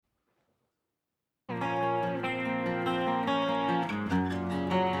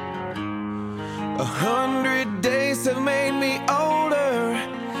days have made me older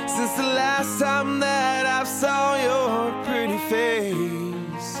since the last time that I saw your pretty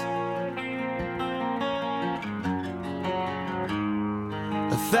face.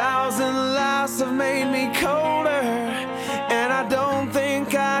 1,000 lives have made me colder, and I don't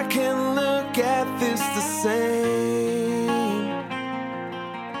think I can look at this the same.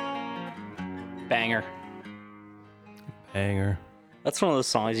 Banger. Banger. That's one of those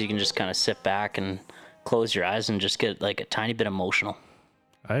songs you can just kind of sit back and close your eyes and just get like a tiny bit emotional.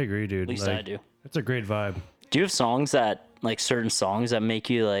 I agree, dude. At least I do. It's a great vibe. Do you have songs that, like certain songs that make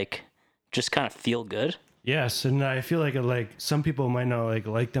you like just kind of feel good? Yes, and I feel like some people might not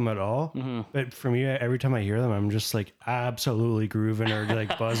like them at all, but for me, every time I hear them, I'm just like absolutely grooving or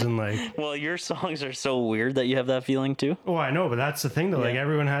like buzzing. Like, Well, your songs are so weird that you have that feeling too. oh, I know, but that's the thing though. Like Yeah.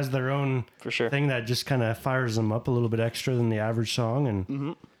 everyone has their own For sure. thing that just kind of fires them up a little bit extra than the average song.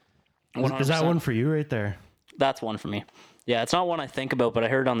 And is that 100%. one for you right there? That's one for me. Yeah, it's not one I think about, but I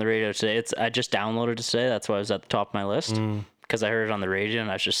heard it on the radio today. I just downloaded it today. That's why it was at the top of my list. Because I heard it on the radio and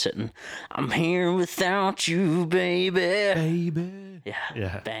I was just sitting, I'm here without you, baby. Baby.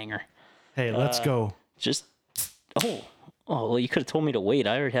 Yeah. Banger. Hey, let's go. Just, well, you could have told me to wait.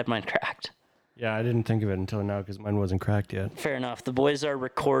 I already had mine cracked. Yeah, I didn't think of it until now because mine wasn't cracked yet. Fair enough. The boys are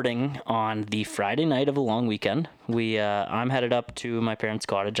recording on the Friday night of a long weekend. I'm headed up to my parents'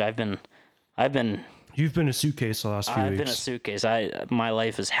 cottage. I've been You've been a suitcase the last few I've weeks. been a suitcase. My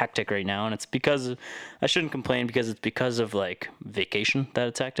life is hectic right now, and it's because I shouldn't complain because it's because of like vacation that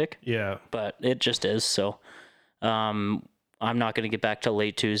it's hectic. Yeah. But it just is. So, I'm not going to get back till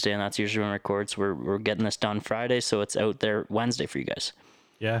late Tuesday, and that's usually when we record. So we're getting this done Friday, so it's out there Wednesday for you guys.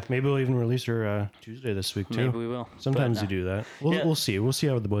 Yeah, maybe we'll even release her Tuesday this week too. Maybe we will. Sometimes But, you do that. We'll see. We'll see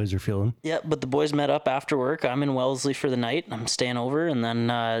how the boys are feeling. Yeah, but the boys met up after work. I'm in Wellesley for the night. I'm staying over, and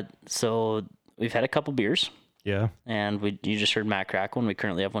then so we've had a couple beers. Yeah. And you just heard Matt crack one. We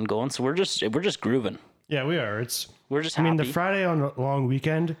currently have one going, so we're just grooving. Yeah, we are. We're just I mean, happy. the Friday on a long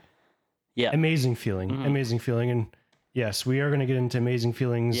weekend, Yeah. amazing feeling. Amazing feeling. And yes, we are going to get into amazing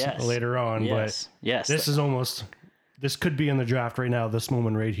feelings Yes. later on, Yes. Yes. but this could be in the draft right now, this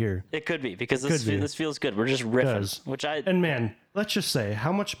moment right here. It could be because Could be. this feels good. We're just riffing, does. which I And man, let's just say,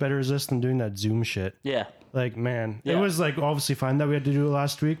 how much better is this than doing that Zoom shit? yeah. Like, man, Yeah. it was like obviously fine that we had to do it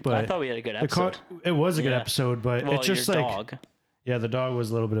last week, but I thought we had a good episode. it was a good Yeah. episode, but Well, it's just your like, dog. yeah, the dog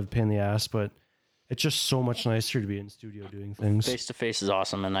was a little bit of a pain in the ass, but it's just so much nicer to be in studio doing things. Face to face is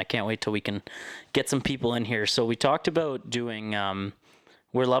awesome, and I can't wait till we can get some people in here. So we talked about doing.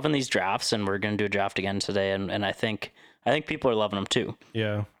 We're loving these drafts, and we're going to do a draft again today, and I think people are loving them too.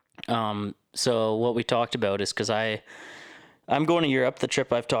 Yeah. So what we talked about is because I'm going to Europe, the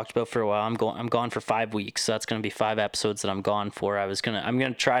trip I've talked about for a while. I'm gone for 5 weeks, so that's going to be 5 episodes that I'm gone for. I'm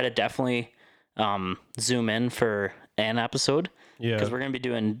gonna try to definitely zoom in for an episode. Yeah. Because we're gonna be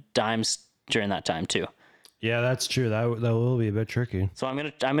doing dimes during that time too. Yeah, that's true. That will be a bit tricky. So I'm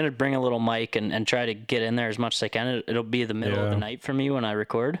gonna bring a little mic and try to get in there as much as I can. It'll be the middle of the night for me when I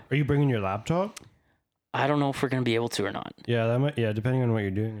record. Are you bringing your laptop? I don't know if we're gonna be able to or not. Yeah, that might. Yeah, depending on what you're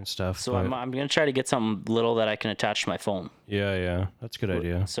doing and stuff. So but I'm gonna try to get something little that I can attach to my phone. yeah, that's a good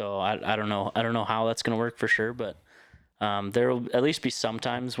idea. So I don't know how that's gonna work for sure, but there will at least be some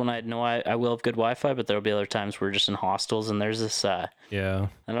times when I know I will have good Wi-Fi, but there will be other times we're just in hostels, and there's this Yeah.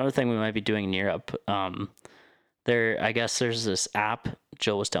 another thing we might be doing in Europe. I guess there's this app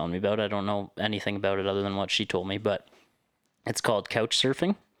Jill was telling me about. I don't know anything about it other than what she told me, but it's called couch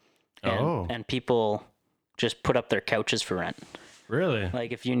surfing. And people just put up their couches for rent. Really?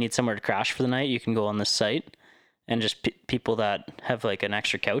 Like if you need somewhere to crash for the night, you can go on this site and just people that have like an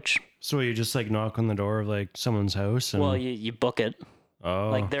extra couch. So you just like knock on the door of like someone's house and Well, you book it. oh,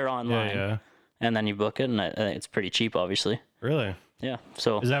 Like they're online. Yeah. And then you book it, and I think it's pretty cheap, obviously. Really? Yeah.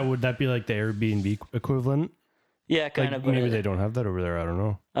 So Would that be like the Airbnb equivalent? yeah, kind Like of. maybe they don't have that over there. I don't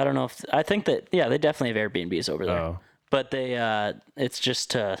know. I don't know if I think that they definitely have Airbnbs over there. Oh. But they it's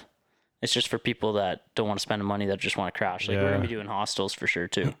just for people that don't want to spend the money, that just want to crash. Like we're Yeah. gonna be doing hostels for sure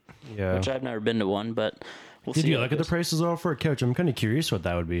too. Yeah. Which I've never been to one, but we'll see. Did you how it look at the goes. prices all for a couch? I'm kind of curious what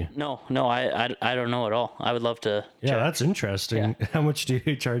that would be. No, I don't know at all. I would love to. Yeah, check. that's interesting. How much do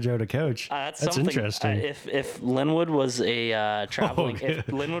you charge out a couch? That's something interesting. If Linwood was a traveling, if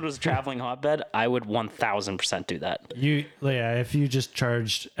Linwood was a traveling hotbed, I would 1,000% do that. If you just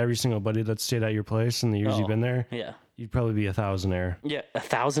charged every single buddy that stayed at your place in the years you've been there, Yeah, you'd probably be $1,000. yeah,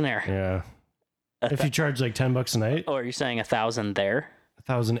 1,000 air. Yeah. If you charge like $10 a night, Oh, are you saying 1,000 there?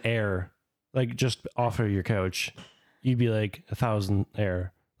 1,000 air, like just off of your couch, you'd be like 1,000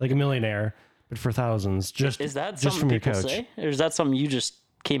 air, like a millionaire, but for thousands, just Is that just something from your people couch. say, or is that something you just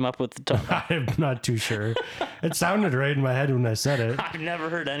came up with the top? I'm not too sure. It sounded right in my head when I said it. I've never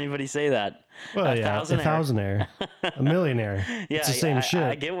heard anybody say that. Well, a thousandaire, a millionaire. Yeah, It's the same shit.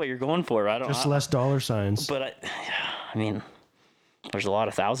 I get what you're going for. I don't. Just less dollar signs. But I mean, there's a lot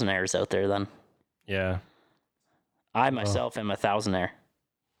of thousandaires out there. Then Yeah. I myself am a thousandaire.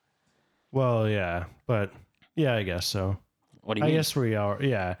 Well, yeah, but yeah, I guess so. What do you I mean? guess we are.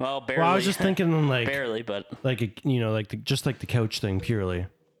 Yeah. Well, barely. Well, I was just thinking like barely, but just like the couch thing purely.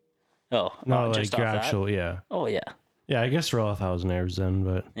 no, Not just like your off that? actual. Yeah. Oh yeah, Yeah, I guess we're all thousandaires then,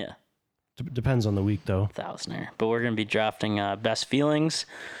 but yeah, depends on the week though. thousandaire. But we're gonna be drafting best feelings.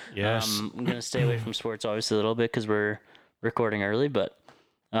 Yes. I'm gonna stay away from sports obviously a little bit because we're recording early, but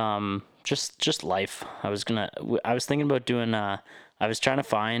just life. I was thinking about doing. I was trying to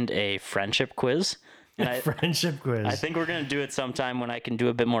find a friendship quiz. And Friendship quiz. I think we're going to do it sometime when I can do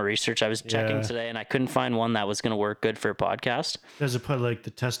a bit more research. I was checking Yeah. today and I couldn't find one that was going to work good for a podcast Does it put like the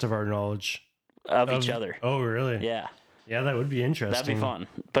test of our knowledge of each other. Oh, really? Yeah, Yeah, that would be interesting. that'd be fun.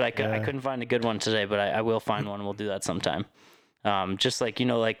 But I Yeah. couldn't find a good one today, but I will find one and we'll do that sometime. Just like,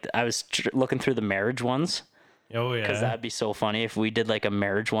 like I was looking through the marriage ones Oh, yeah. because that'd be so funny if we did like a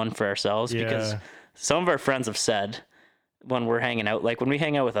marriage one for ourselves because Yeah. some of our friends have said when we're hanging out, like when we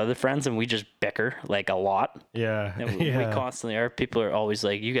hang out with other friends and we just bicker like a lot. Yeah. And we Yeah. constantly are. People are always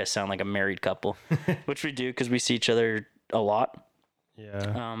like, you guys sound like a married couple, which we do because we see each other a lot.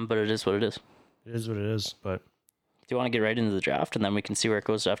 Yeah. But it is what it is. It is what it is, but Do you want to get right into the draft and then we can see where it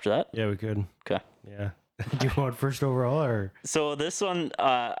goes after that? yeah, we could. Okay. Yeah. Do you want first overall or? So this one,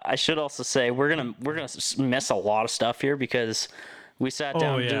 I should also say we're gonna miss a lot of stuff here because we sat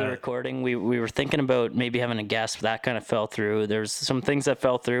down to do the yeah. recording. We were thinking about maybe having a guest, but that kind of fell through. There's some things that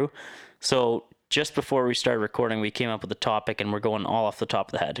fell through. So just before we started recording, we came up with a topic and we're going all off the top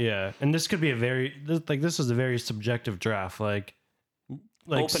of the head. Yeah, and this could be this is a very subjective draft. Like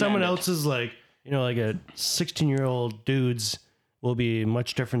someone Open-ended. else's like like a 16-year-old dude's will be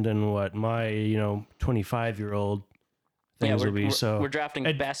much different than what my 25-year-old things will be. So we're drafting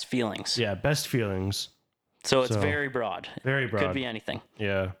best feelings. yeah, best feelings. So it's So, very broad. Very broad. Could be anything.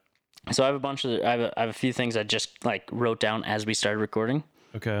 Yeah. So I have a bunch of I have a few things I just like wrote down as we started recording,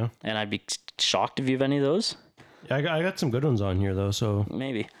 Okay. and I'd be shocked if you have any of those. Yeah, I got some good ones on here though. So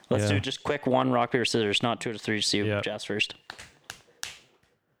Maybe. Let's Yeah. do just quick one rock paper scissors, not 2 out of 3 to see who Yeah. drafts first.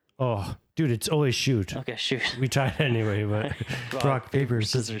 oh, dude, it's always shoot. Okay, shoot. We tried anyway, but rock paper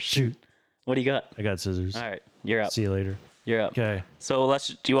scissors shoot. What do you got? I got scissors. All right, you're up. See you later. You're up. Okay. So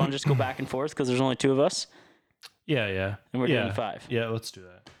do you want to just go back and forth because there's only 2 of us, Yeah, yeah. and we're yeah. doing 5. Yeah, let's do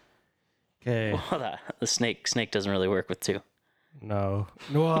that. Okay. Well, the snake doesn't really work with 2. No.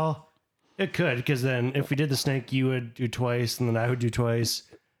 Well, it could, because then if we did the snake, you would do twice, and then I would do twice.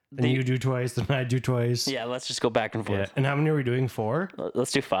 Then you do twice, then I do twice. Yeah, let's just go back and Yeah. forth. And how many are we doing? 4?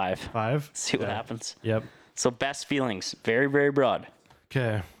 Let's do 5. 5? See what Yeah. happens. Yep. So best feelings, very very broad.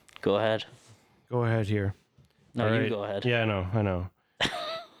 Okay. Go ahead. Go ahead here. No, All you right. go ahead. Yeah, I know.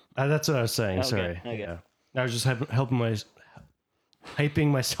 That's what I was saying. Okay, Sorry. okay. Yeah. I was just hyping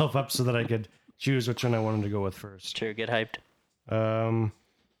myself up so that I could choose which one I wanted to go with first. Sure, get hyped.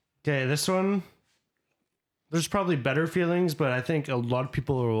 Okay, this one. There's probably better feelings, but I think a lot of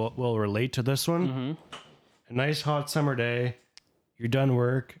people will relate to this one. Mm-hmm. A nice hot summer day. You're done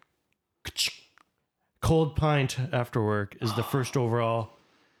work. Cold pint after work is the first overall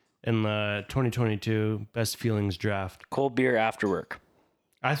in the 2022 best feelings draft. Cold beer after work.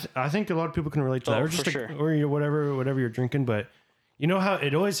 I think a lot of people can relate to that, Oh, or just for sure. or whatever you're drinking. But you know how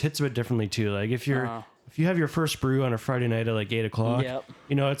it always hits a bit differently too. Like if you have your first brew on a Friday night at like 8 o'clock, Yep.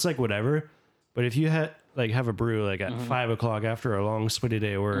 it's like whatever. But if you have a brew like at 5 o'clock after a long sweaty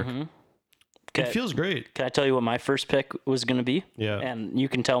day at work, it Okay. feels great. Can I tell you what my first pick was going to be? Yeah. And you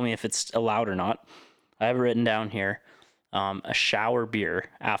can tell me if it's allowed or not. I have it written down here. A shower beer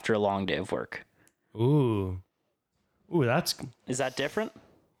after a long day of work. Ooh, that's Is that different?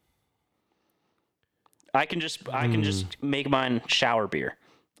 I can just make mine shower beer.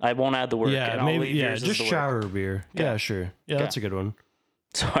 I won't add the work. yeah, and I'll maybe leave yeah, yours as just the work. shower beer. Yeah, sure. Yeah, that's a good one.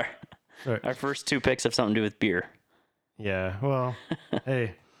 So Sorry. our first 2 picks have something to do with beer. Yeah, well,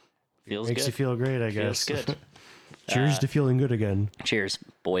 hey, Feels makes good. you feel great, I Feels guess. good. Cheers to feeling good again. Cheers,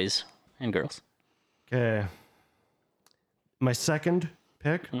 boys and girls. Okay. My second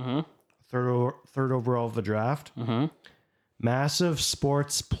pick, third overall of the draft. Massive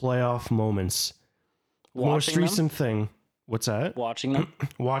sports playoff moments. Most Watching them? recent thing. What's that? Watching them.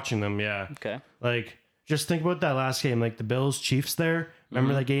 Watching them, yeah. Okay. Like, just think about that last game, like the Bills Chiefs there.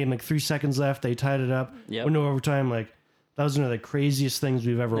 Remember that game? Like 3 seconds left, they tied it up. Yep. Went to overtime. Like that was one of the craziest things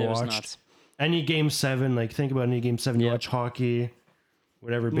we've ever It was watched. nuts. Any game 7, like think about any game 7 you Yep. watch hockey.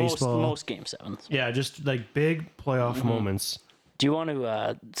 whatever baseball. Most game 7s. Yeah, just like big playoff moments. Do you want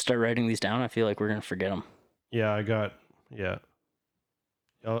to start writing these down? I feel like we're gonna forget them. Yeah,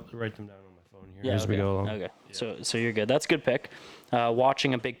 I'll write them down on my phone here Yeah, as we go along. Okay, so you're good. That's a good pick.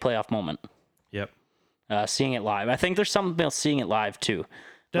 Watching a big playoff moment. Yep. Seeing it live. I think there's something about seeing it live too.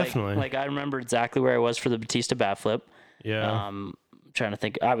 Definitely. Like I remember exactly where I was for the Batista bat flip. Yeah. Trying to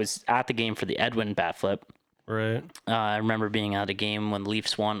think. I was at the game for the Edwin bat flip. Right. I remember being at a game when the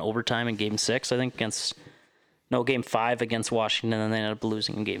Leafs won overtime in Game 6, I think, Game 5 against Washington, and they ended up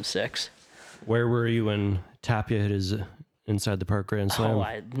losing in Game 6. Where were you when Tapia hit his inside the park grand slam? Oh,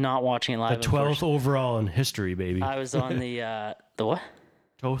 I'm not watching it live. The 12th overall in history, baby. I was on the what?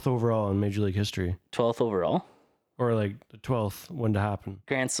 12th overall in Major League history. 12th overall? Or like the 12th one to happen.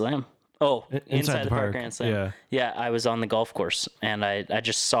 Grand Slam. Oh, inside the park Grand Slam. Yeah. Yeah, I was on the golf course, and I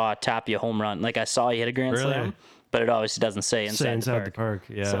just saw Tapia home run. Like, I saw he hit a Grand Really? Slam, but it obviously doesn't say inside the park.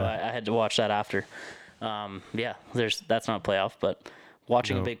 Yeah. So I had to watch that after. Yeah, that's not a playoff, but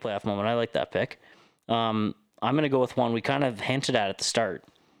watching a big playoff moment, I like that pick. I'm going to go with one we kind of hinted at the start.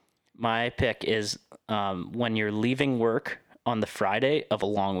 My pick is when you're leaving work on the Friday of a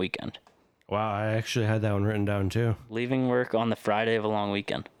long weekend. Wow, I actually had that one written down too. Leaving work on the Friday of a long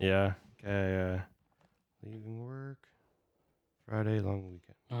weekend. Yeah. Okay. Leaving work Friday, long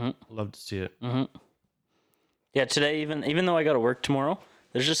weekend. Love to see it. Yeah, today even though I got to work tomorrow,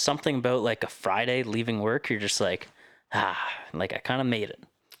 there's just something about like a Friday leaving work. You're just like, like I kind of made it.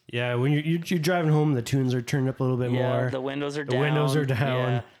 Yeah, when you're driving home, the tunes are turned up a little bit more. The windows are The down. windows are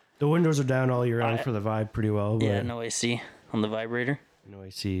down. Yeah. The windows are down all year round for the vibe pretty well. But Yeah, no AC on the vibrator. no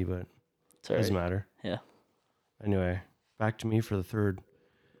AC, but Sorry. doesn't matter. Yeah, Anyway, back to me for the third.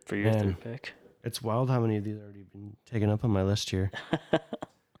 for your Man. third pick. It's wild how many of these already been taken up on my list here.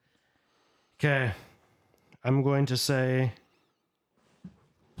 Okay, I'm going to say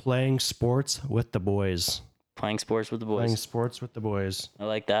playing sports with the boys. Playing sports with the boys. Playing sports with the boys. I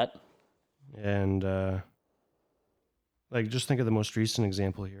like that. And like just think of the most recent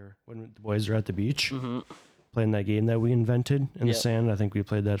example here when the boys are at the beach playing that game that we invented in the sand. I think we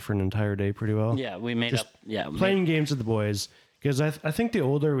played that for an entire day pretty well. Yeah, we made Just up. Yeah, playing games with the boys, because I think the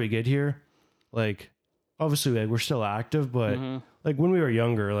older we get here, like obviously like, we're still active, but like when we were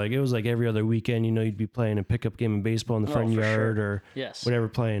younger, like it was like every other weekend, you'd be playing a pickup game of baseball in the front for yard sure. or Yes. whatever,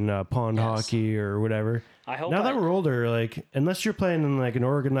 playing pond hockey or whatever. I hope Now that we're older, like unless you're playing in like an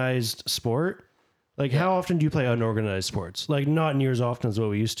organized sport, like how often do you play unorganized sports? Like not near as often as what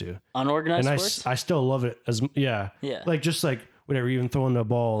we used to. unorganized And sports. I still love it as Yeah. like just like whatever, even throwing the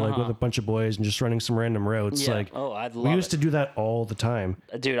ball like with a bunch of boys and just running some random routes. Yeah. Like I'd love we used it. to do that all the time.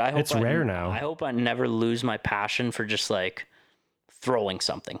 Dude, I hope It's rare now. I hope I never lose my passion for just like throwing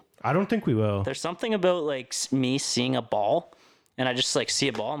something. I don't think we will. There's something about like me seeing a ball, and I just like see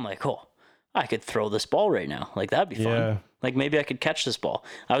a ball. I'm like, oh, I could throw this ball right now. Like that'd be fun. Yeah. Like maybe I could catch this ball.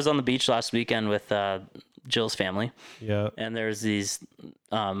 I was on the beach last weekend with Jill's family, Yeah. and there's these.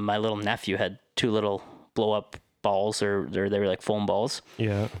 My little nephew had 2 little blow up balls, or they were like foam balls.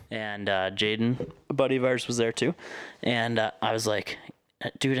 Yeah. And Jaden, a buddy of ours, was there too. And I was like,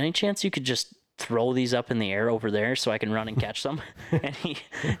 dude, any chance you could just throw these up in the air over there so I can run and catch them? And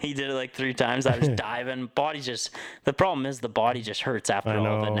he did it like 3 times. I was diving. The problem is the body just hurts after all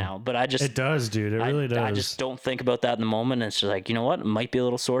of it know. now. But I just, It does, dude. It really does. I just don't think about that in the moment. It's just like, you know what? It might be a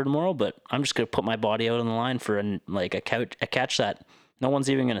little sore tomorrow, but I'm just going to put my body out on the line for a catch that no one's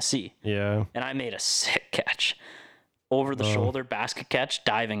even going to see. Yeah. And I made a sick catch. Over the shoulder basket catch,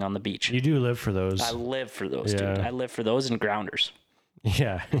 diving on the beach. You do live for those. I live for those, Yeah. dude. I live for those and grounders.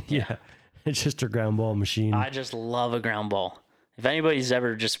 Yeah. Yeah. It's just a ground ball machine. I just love a ground ball. If anybody's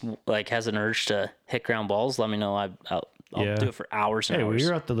ever just like has an urge to hit ground balls, let me know. I'll Yeah. do it for hours and Hey, hours. we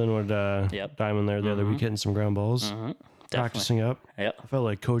were at the Linwood Diamond there the other week hitting some ground balls, practicing up. Yep. I felt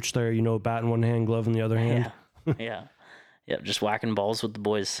like coach there, bat in one hand, glove in the other hand. Yeah. Yeah. Just whacking balls with the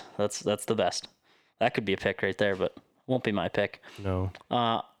boys. That's the best. That could be a pick right there, but won't be my pick. No.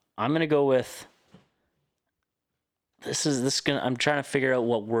 I'm gonna go with. I'm trying to figure out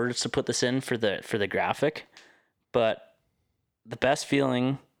what words to put this in for the graphic, but the best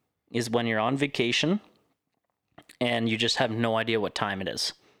feeling is when you're on vacation and you just have no idea what time it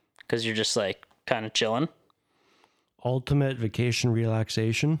is because you're just like kind of chilling. Ultimate vacation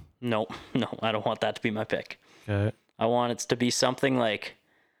relaxation. No, I don't want that to be my pick. Okay. I want it to be something like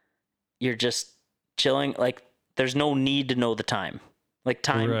you're just chilling. Like there's no need to know the time. Like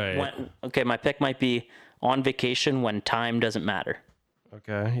time. Right. Okay, my pick might be on vacation when time doesn't matter.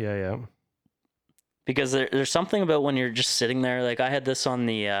 Okay. Yeah. Yeah. Because there's something about when you're just sitting there. Like I had this on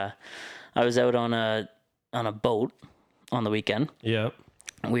the, I was out on a boat on the weekend, Yeah.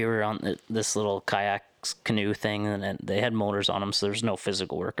 we were on this little kayak canoe thing, and they had motors on them, so there's no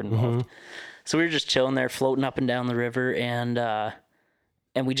physical work involved. So we were just chilling there, floating up and down the river, and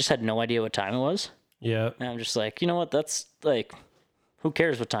we just had no idea what time it was. Yeah. And I'm just like, you know what? That's like, who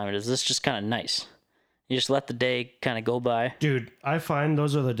cares what time it is? This is just kind of nice. You just let the day kind of go by. Dude, I find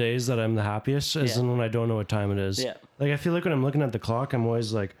those are the days that I'm the happiest, is Yeah. when I don't know what time it is. Yeah. Like, I feel like when I'm looking at the clock, I'm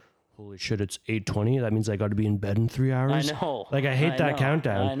always like, holy shit, it's 8:20. That means I got to be in bed in 3 hours. I know. Like, I hate that know.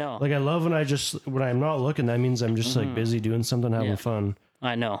 countdown. I know. Like, I love when I'm not looking, that means I'm just like busy doing something, having Yeah. fun.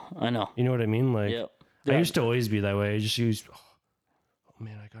 I know. You know what I mean? Like, Yep. I used to always be that way. I just used, oh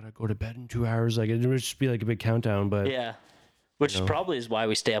man, I got to go to bed in 2 hours. Like, it would just be like a big countdown, but Yeah. Which probably is why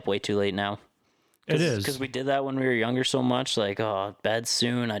we stay up way too late now. it is. Because we did that when we were younger so much. Like, oh, bed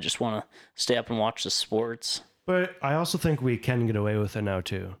soon. I just want to stay up and watch the sports. But I also think we can get away with it now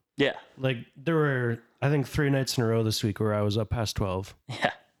too. Yeah. Like, there were, I think, 3 nights in a row this week where I was up past 12.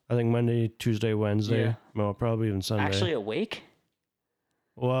 Yeah. I think Monday, Tuesday, Wednesday. Yeah. Well, probably even Sunday. Actually awake?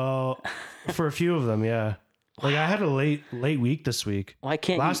 Well, for a few of them, yeah. Like, I had a late week this week. Why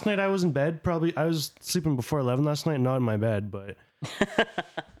can't Last night I was in bed. Probably I was sleeping before 11 last night, not in my bed, but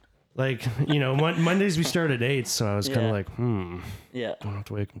like, you know, Mondays we start at 8, so I was kind Yeah. of like, Yeah. don't have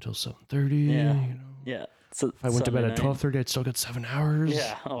to wake until 7:30. Yeah. You know, Yeah. So if I went to bed at 12:30, I'd still get 7 hours.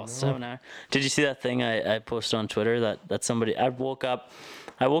 Yeah. Oh, 7 hours. Did you see that thing I posted on Twitter that somebody, I woke up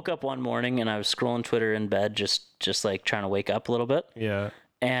one morning and I was scrolling Twitter in bed, just like trying to wake up a little bit. Yeah.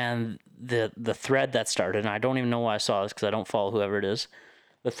 And the thread that started, and I don't even know why I saw this because I don't follow whoever it is.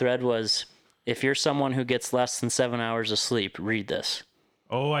 The thread was, if you're someone who gets less than 7 hours of sleep, read this.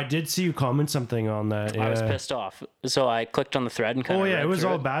 Oh, I did see you comment something on that. Yeah. I was pissed off. So I clicked on the thread and kind of Oh yeah, it was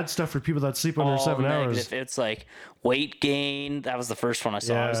all bad stuff for people that sleep under 7 hours. Negative. It's like weight gain. That was the first one I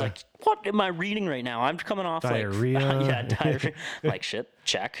saw. I was Yeah. like, what am I reading right now? I'm coming off Diarrhea. like yeah, diarrhea. Like shit.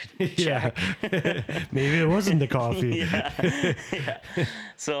 Check. Yeah. Maybe it wasn't the coffee. Yeah.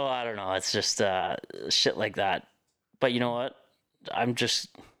 So I don't know. It's just shit like that. But you know what? I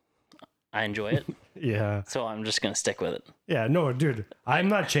enjoy it. Yeah. So I'm just gonna stick with it. Yeah, no, dude, I'm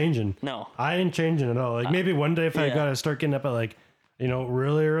not changing. No. I ain't changing at all. Like, maybe one day if I yeah. gotta start getting up at, like, you know,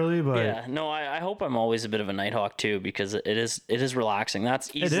 really early, but Yeah, no, I hope I'm always a bit of a night hawk too, because it is relaxing.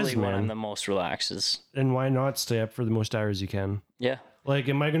 That's easily when man. I'm the most relaxed. Is and why not stay up for the most hours you can? yeah, Like,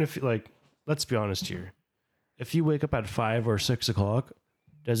 am I gonna feel like? Let's be honest here. If you wake up at 5 or 6 o'clock,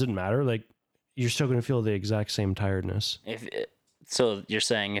 does it matter? Like, you're still gonna feel the exact same tiredness. so you're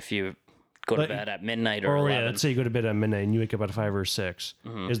saying if you go to Like- bed at midnight or Or 11, yeah, let's say you go to bed at midnight and you wake up at 5 or 6.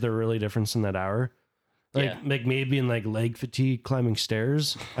 Is there really a difference in that hour? Like, Yeah. like maybe in like leg fatigue climbing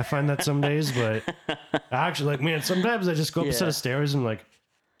stairs. I find that some days, but actually, like, man, sometimes I just go up a set Yeah. of stairs and I'm like,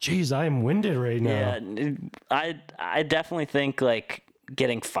 geez, I am winded right now. yeah, I definitely think like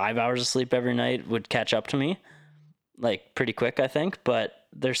getting 5 hours of sleep every night would catch up to me, like pretty quick, I think. But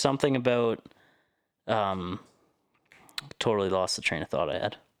there's something about, totally lost the train of thought I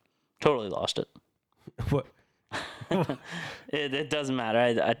had. Totally lost it. What? It doesn't matter.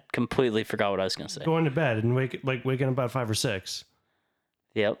 I completely forgot what I was gonna say. Going to bed and waking up at 5 or 6.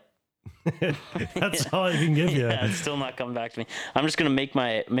 Yep. That's all I can give you. Yeah, it's still not coming back to me. I'm just gonna make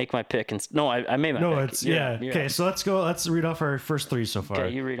my pick and no, I made my No, pick. it's You're- yeah. you're Okay, up. so let's read off our first 3 so far.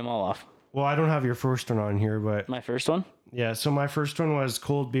 Okay, you read them all off. Well, I don't have your first one on here, but My first one. yeah. So my first one was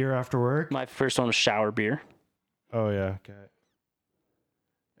cold beer after work. My first one was shower beer. Oh yeah, okay.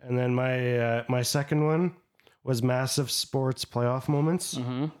 And then my second one was massive sports playoff moments.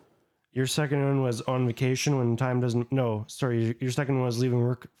 Mm-hmm. Your second one was on vacation when time doesn't. No, sorry. Your second one was leaving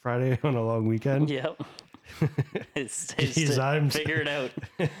work Friday on a long weekend. Yep. it's Jeez, figure it out.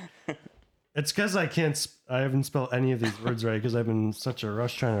 It's because I haven't spelled any of these words right because I've been in such a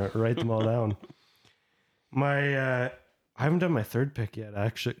rush trying to write them all down. I haven't done my third pick yet,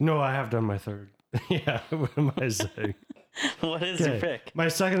 actually. No, I have done my third. Yeah, what am I saying? What is your Okay. pick? My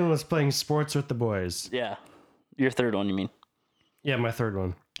second one was playing sports with the boys. Yeah. Your third one, you mean? Yeah, my third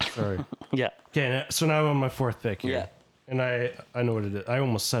one. Sorry. Yeah. Okay, so now I'm on my fourth pick here. Yeah. And I know what it is. I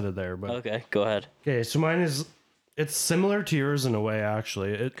almost said it there, but Okay, go ahead. okay. So mine it's similar to yours in a way.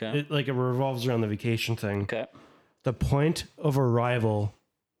 Actually, Okay. it revolves around the vacation thing. Okay. The point of arrival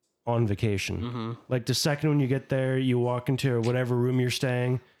on vacation. Mm-hmm. Like the second when you get there, you walk into whatever room you're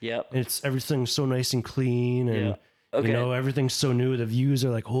staying. Yep. And it's everything's so nice and clean, and Yeah. Okay. you know everything's so new. The views are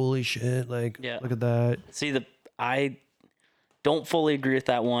like holy shit! Like Yeah. look at that. See, I don't fully agree with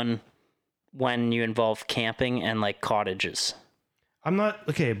that one when you involve camping and like cottages. I'm not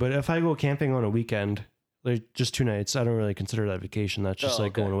okay, but if I go camping on a weekend, Like just 2 nights. I don't really consider that vacation. That's just Oh,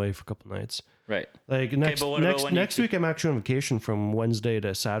 like okay. going away for a couple nights. Right. Like next but what about when you- next week, I'm actually on vacation from Wednesday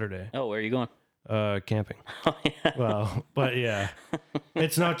to Saturday. Oh, where are you going? Camping. Oh, yeah. Well, but yeah,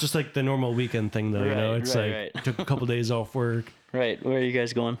 it's not just like the normal weekend thing though. You know, Right, it's right, like took a couple days off work. Right. Where are you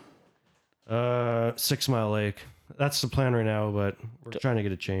guys going? 6 Mile Lake. That's the plan right now, but we're trying to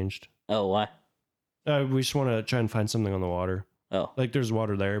get it changed. Oh, why? We just want to try and find something on the water. Oh. Like there's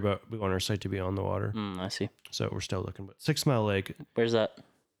water there, but we want our site to be on the water. I see. So we're still looking. But 6 Mile Lake, Where's that?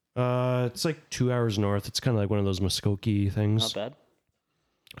 it's like 2 hours north. It's kind of like one of those Muskokie things. Not bad.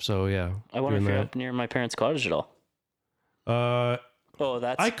 So yeah, I wonder if doing you're that. up near my parents' cottage at all. Oh,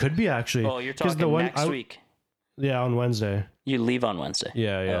 that's. I could be actually. Oh, you're 'cause talking next week. Yeah, on Wednesday. You leave on Wednesday.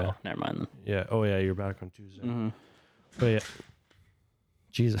 Yeah, yeah, Oh, never mind. yeah. Oh yeah, you're back on Tuesday. Mm-hmm. But yeah,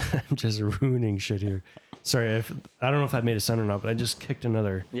 jeez, I'm just ruining shit here. Sorry, I don't know if that made a sound or not, but I just kicked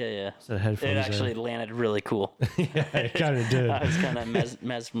another Yeah, yeah. set of headphones. It actually landed really cool. yeah, it kind of did. I was kind of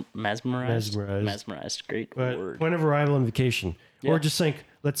mesmerized. Mesmerized. Great But word. point of arrival on vacation, Yeah. or just think,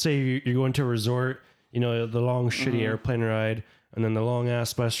 let's say you're going to a resort, you know, the long shitty Mm-hmm. airplane ride, and then the long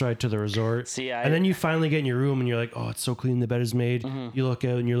ass bus ride to the resort. See, and then you finally get in your room and you're like, oh, it's so clean, the bed is made. You look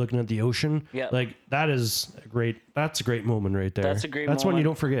out and you're looking at the ocean. Mm-hmm. Yeah. Like that's a great moment right there. That's a great That's one you moment.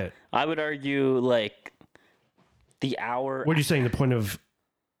 don't forget. I would argue like the hour What are you saying? The point of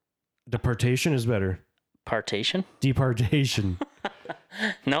departation is better. partition. Departation.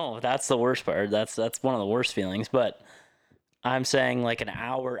 No, that's the worst part. That's one of the worst feelings. But I'm saying like an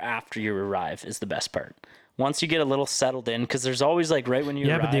hour after you arrive is the best part. Once you get a little settled in, because there's always like right when you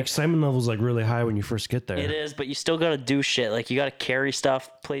yeah, arrive. but the excitement level is like really high when you first get there. It is, but you still got to do shit. Like you got to carry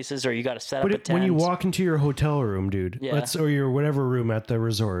stuff places, or you got to set But up a tent. when you walk into your hotel room, dude, Yeah. or your whatever room at the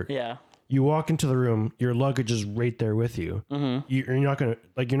resort, yeah, you walk into the room, your luggage is right there with you. Mm-hmm. You're not gonna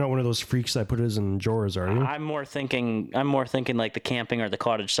you're not one of those freaks that put it in drawers, are you? I'm more thinking like the camping or the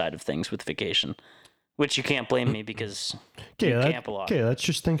cottage side of things with vacation, which you can't blame me because you camp a lot. Okay, let's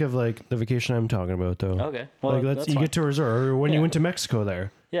just think of like the vacation I'm talking about, though. Okay, well, like that's you fine. get to a resort, or when you Yeah. went to Mexico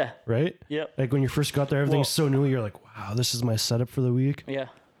there, Yeah, right? Yep. Like when you first got there, everything's so new. You're like, wow, this is my setup for the week. yeah,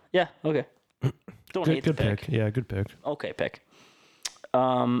 yeah. Okay. Don't hate Good the pick. pick. Yeah, good pick. Okay, pick.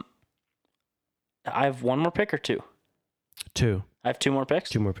 I have one more pick or two. Two I have two more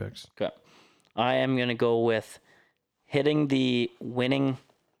picks. more picks. Okay. I am gonna go with hitting the winning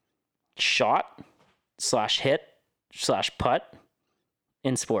shot / putt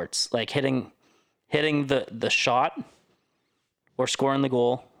in sports. Like hitting the shot or scoring the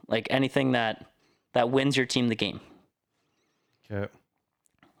goal. Like anything that wins your team the game. Okay.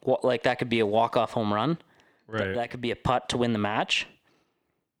 Like that could be a walk-off home run. Right. That could be a putt to win the match.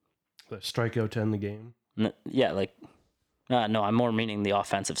 The strikeout to end the game. Yeah, like no, I'm more meaning the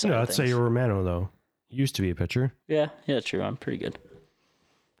offensive side. No, of I'd say things. you're Romano though. You used to be a pitcher. Yeah, true. I'm pretty good.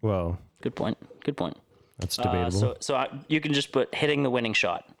 Well, Good point. that's debatable. So you can just put hitting the winning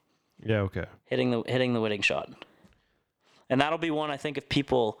shot. Yeah. Okay. Hitting the winning shot. And that'll be one I think if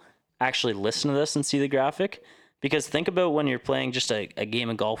people actually listen to this and see the graphic, because think about when you're playing just a game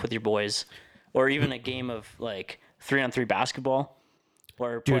of golf with your boys, or even a game of like 3-on-3 basketball,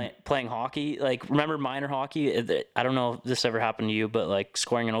 or playing hockey. Like remember minor hockey? I don't know if this ever happened to you, but like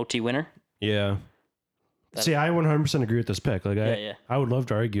scoring an OT winner. Yeah. See, I 100% agree with this pick. Like, Yeah. I would love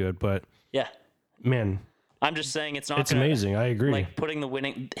to argue it, but Yeah. man, I'm just saying it's not. it's amazing. I agree. Like hitting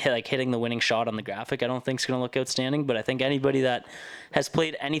the winning shot on the graphic, I don't think is going to look outstanding. But I think anybody that has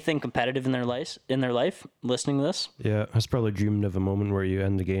played anything competitive in their life, listening to this, yeah, I was probably dreamed of a moment where you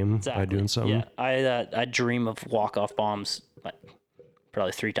end the game by doing something. Yeah, I dream of walk-off bombs like,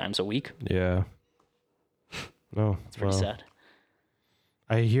 probably 3 times a week. Yeah. Oh, It's pretty sad.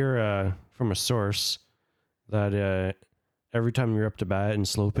 I hear from a source that every time you're up to bat in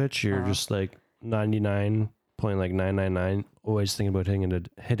slow pitch, you're just like 99.999 always thinking about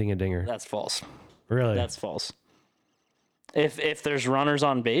hitting a dinger. That's false. Really? That's false. If there's runners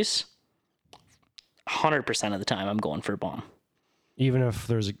on base, 100% of the time I'm going for a bomb. Even if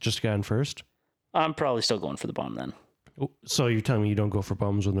there's just a guy in first? I'm probably still going for the bomb then. So you're telling me you don't go for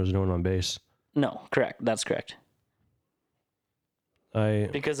bombs when there's no one on base? No, correct. That's correct.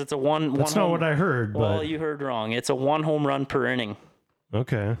 Because it's a one. That's not what I heard. Well, But you heard wrong. It's a 1 home run per inning.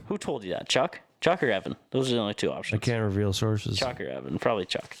 okay, Who told you that? Chuck or Evan? Those are the only 2 options. I can't reveal sources. Chuck or Evan? Probably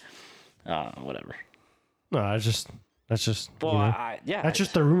Chuck. Whatever. No, that's just. Well, you know, yeah. that's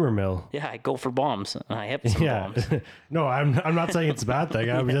just the rumor mill. Yeah, I go for bombs. And I hit some Yeah. bombs. No, I'm not saying it's a bad thing.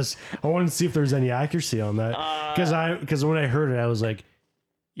 I wanted to see if there's any accuracy on that. Because when I heard it, I was like,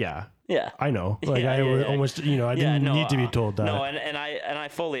 yeah. Yeah. I know. Like Yeah, I yeah, would yeah. almost, I didn't need to be told that. No, and I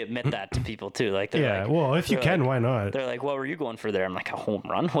fully admit that to people too. Like, they're yeah. like, Well, if you they're can, like- why not? They're like, what were you going for there? I'm like, a home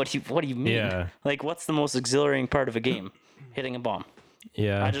run? What do you mean? Yeah. Like, what's the most exhilarating part of a game? Hitting a bomb.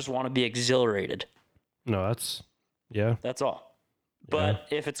 Yeah. I just want to be exhilarated. No, that's, yeah. That's all. But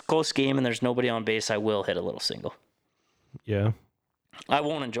if it's a close game and there's nobody on base, I will hit a little single. Yeah. I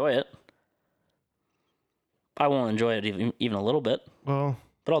won't enjoy it. I won't enjoy it even a little bit, Well,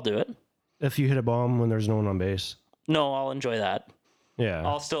 but I'll do it. if you hit a bomb when there's no one on base. No, I'll enjoy that. Yeah.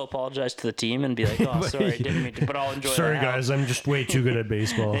 I'll still apologize to the team and be like, "Oh, sorry, didn't mean to," but I'll enjoy. Sorry, the hell. guys. I'm just way too good at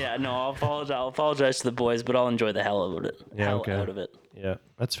baseball. Yeah, no, I'll apologize to the boys, but I'll enjoy the hell out of it. Yeah, hell okay. out of it. Yeah,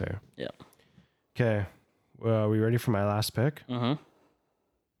 that's fair. Yeah. Okay. Well, are we ready for my last pick? Mm-hmm.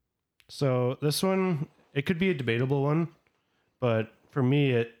 So this one, it could be a debatable one, but for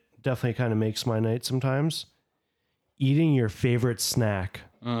me, it definitely kind of makes my night sometimes. Eating your favorite snack,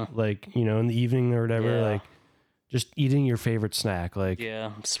 like, in the evening or whatever, Yeah. like just eating your favorite snack. Like,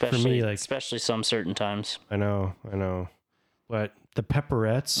 Yeah, especially like- especially some certain times. I know. But the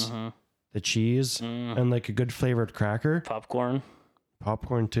pepperettes, Mm-hmm. the cheese, and like a good flavored cracker, Popcorn,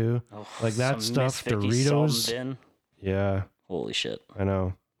 popcorn too. oh, Like that some stuff, Miss Vicky salt and Doritos. bin. Yeah, Holy shit, I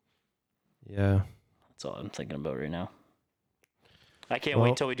know. Yeah. that's all I'm thinking about right now. I can't Well-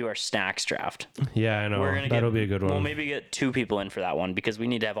 wait till we do our snacks draft. Yeah, I know. We're gonna That'll get, be a good one. We'll maybe get 2 people in for that one because we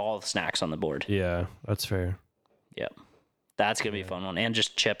need to have all the snacks on the board. Yeah, that's fair. Yep. That's going to be a fun one. And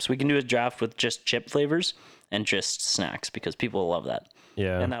just chips. We can do a draft with just chip flavors and just snacks because people will love that.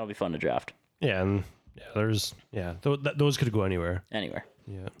 Yeah. And that'll be fun to draft Yeah, and those could go anywhere. anywhere.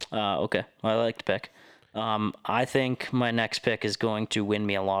 Yeah. Okay. Well, I like to pick. I think my next pick is going to win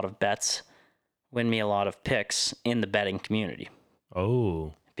me a lot of bets, win me a lot of picks in the betting community.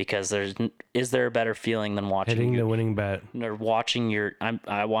 Oh, Because is there a better feeling than watching hitting the winning bet. or watching your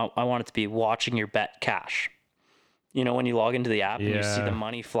I want it to be watching your bet cash. When you log into the app and you see Yeah. the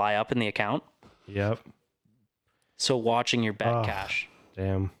money fly up in the account. Yep. So watching your bet Ugh. cash.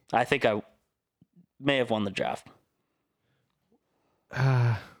 Damn. I think I may have won the draft.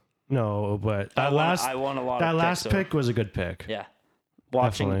 No, but that I won a lot that of last picks, so- pick was a good pick. Yeah.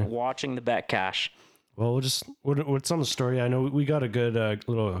 Definitely. Watching the bet cash. Well, we'll just what's on the story. I know we got a good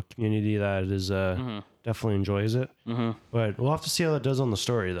little community that is definitely enjoys it. Mm-hmm. But we'll have to see how that does on the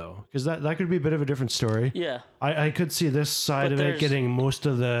story though, because that could be a bit of a different story. Yeah. I could see this side But of it there's- getting most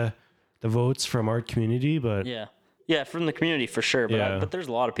of the votes from our community, but Yeah. Yeah, from the community for sure. But Yeah. but there's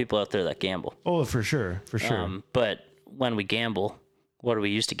a lot of people out there that gamble. oh, for sure. But when we gamble, what do we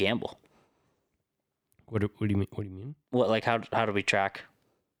use to gamble? What do you mean? What do you mean? What how do we track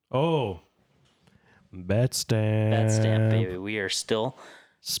Oh, Betstamp. BetStamp, baby? We are still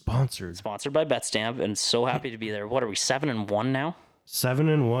Sponsored. sponsored by BetStamp and so happy to be there. What are we, 7-1 now?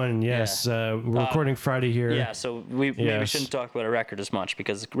 7-1. Yes. We're recording Friday here. Yeah, so we maybe Yes. shouldn't talk about a record as much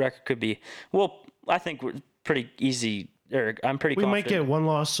because the record could be, well, I think we're pretty easy, or I'm pretty We might confident. get one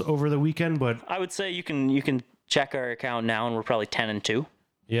loss over the weekend, but I would say you can check our account now and we're probably 10-2.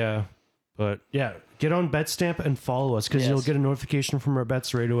 yeah. But yeah, get on Betstamp and follow us because Yes. you'll get a notification from our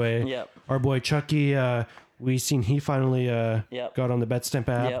bets right away. Yep. Our boy Chucky, we seen he finally Yep. got on the Betstamp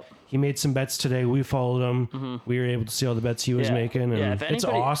app. Yep. He made some bets today. We followed him. We were able to see all the bets he was making, and yeah, if it's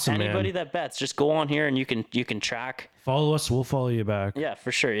awesome, anybody man. that bets, just go on here and you can track. Follow us, we'll follow you back. Yeah,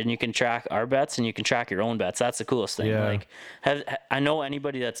 for sure. And you can track our bets and you can track your own bets. That's the coolest thing. Yeah. Like, I know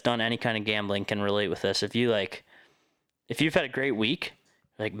anybody that's done any kind of gambling can relate with this. If you've had a great week,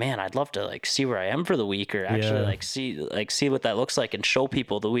 like, man, I'd love to see where I am for the week, or actually Yeah. see what that looks like and show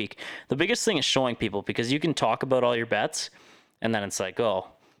people the week. The biggest thing is showing people, because you can talk about all your bets and then it's like, oh,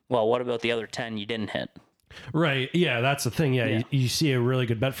 well, what about the other 10 you didn't hit? Right. Yeah, that's the thing. Yeah, Yeah. You see a really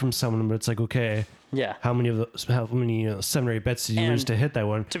good bet from someone, but it's like, okay, Yeah. how many 7 or 8 bets did you lose And to hit that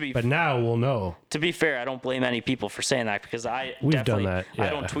one? to be But now we'll know. To be fair, I don't blame any people for saying that, because We've done definitely, that, I yeah.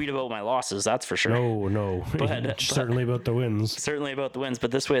 don't tweet about my losses, that's for sure. No. But- Certainly about the wins. Certainly about the wins,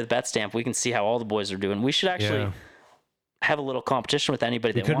 but this way with BetStamp, we can see how all the boys are doing. We should actually Yeah. have a little competition with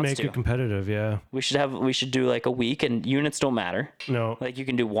anybody that Could wants make to. it competitive, yeah. We should do like a week, and units don't matter. No. Like, you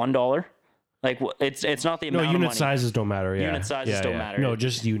can do $1. Like, it's not the No, amount of unit money. sizes don't matter. Yeah, Unit sizes don't matter. No,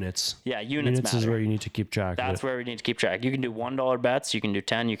 just units. Yeah, units Units is matter. where you need to keep track. That's of it. where we need to keep track. You can do $1 bets, you can do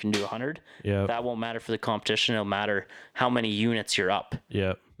 10, you can do 100. Yeah. That won't matter for the competition. It'll matter how many units you're up.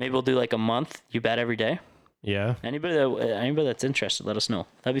 Yeah. Maybe we'll do like a month. You bet every day. Yeah. Anybody that's interested, let us know.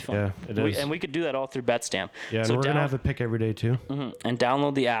 That'd be fun. Yeah, it is. And we could do that all through BetStamp. Yeah. So And we're gonna have a pick every day too. and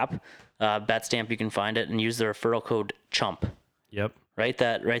download the app, BetStamp. You can find it and use the referral code CHUMP. Yep. Write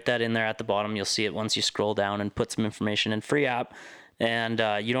that in there at the bottom. You'll see it once you scroll down and put some information in. Free app. and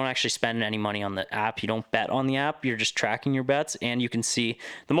you don't actually spend any money on the app. You don't bet on the app. You're just tracking your bets, and you can see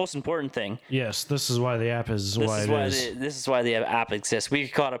the most important thing. Yes, this is why the app is This is why the app exists. We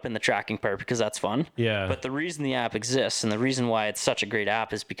get caught up in the tracking part because that's fun. Yeah. But the reason the app exists and the reason why it's such a great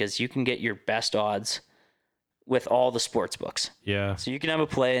app is because you can get your best odds with all the sports books. Yeah. So you can have a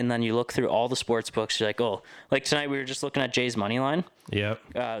play, and then you look through all the sports books. You're like, oh, like tonight we were just looking at Jays money line.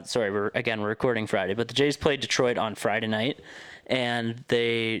 Yep. Sorry, we're recording Friday, but the Jays played Detroit on Friday night, and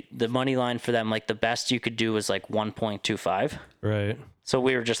the money line for them, like the best you could do was like 1.25. Right. So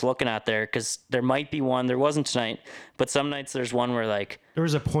we were just looking at there because there might be one. There wasn't tonight, but some nights there's one where like There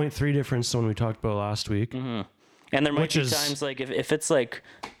was a 0.3 difference to when we talked about last week. and there might be times like if it's like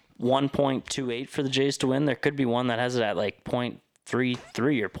 1.28 for the Jays to win, there could be one that has it at like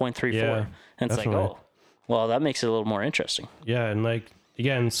 0.33 or 0.34, Yeah, and it's definitely. like, oh, well, that makes it a little more interesting. Yeah, and like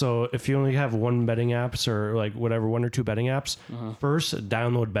again, so if you only have one betting apps or like whatever, one or two betting apps, first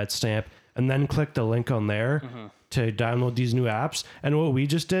download BetStamp and then click the link on there to download these new apps. And what we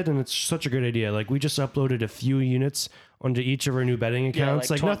just did, and it's such a good idea, like we just uploaded a few units onto each of our new betting accounts.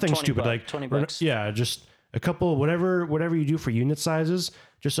 like Like nothing 20 stupid, bucks, like 20 we're- bucks. yeah, just a couple, whatever you do for unit sizes,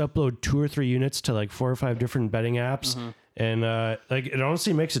 just upload 2 or 3 units to like 4 or 5 different betting apps. And like it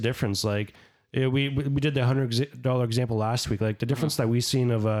honestly makes a difference. Like we did the $100 example last week. Like the difference that we've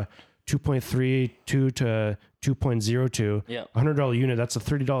seen of a 2.32 to 2.02, Yeah. $100 unit, that's a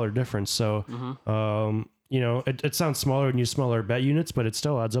 $30 difference. So, you know, it sounds smaller when you smaller bet units, but it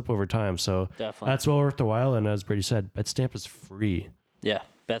still adds up over time. So Definitely. that's well worth the while. And as Brady said, BetStamp is free. Yeah,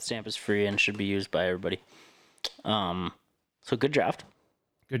 BetStamp is free and should be used by everybody. So good draft.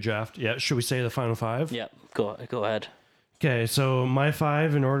 Good draft. Yeah. Should we say the final 5? Yeah, go ahead. Okay, so my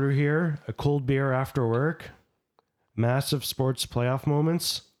 5 in order here: a cold beer after work, massive sports playoff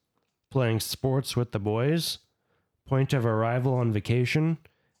moments, playing sports with the boys, point of arrival on vacation,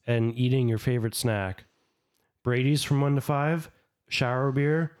 and eating your favorite snack. Brady's from 1 to 5, shower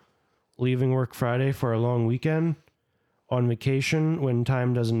beer, leaving work Friday for a long weekend, on vacation when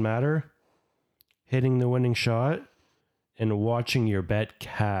time doesn't matter, hitting the winning shot, and watching your bet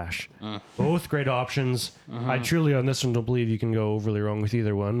cash. Both great options. I truly on this one don't believe you can go overly wrong with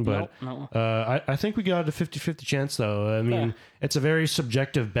either one, but No. I think we got a 50-50 chance though. I mean, it's a very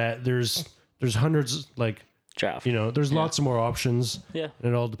subjective bet. There's hundreds, like, Draft. you know, there's lots of more options. Yeah.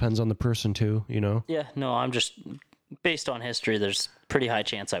 And it all depends on the person too, you know? Yeah, no, I'm just based on history. There's pretty high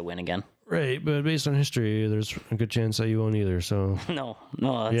chance I win again. Right. But based on history, there's a good chance that you won't either. So No,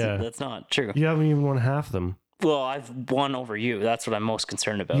 Yeah. that's not true. you haven't even won half them. Well, I've won over you. That's what I'm most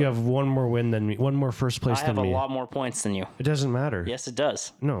concerned about. You have one more win than me, one more first place I than have a me. lot more points than you. It doesn't matter. Yes, it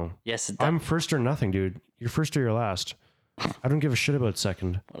does. No. Yes, it does. I'm first or nothing, dude. You're first or you're last. I don't give a shit about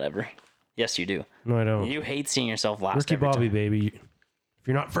second. Whatever. Yes, you do. No, I don't. You hate seeing yourself last Ricky every Bobby, time. baby. If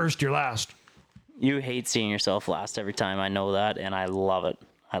you're not first, you're last. You hate seeing yourself last every time. I know that, and I love it.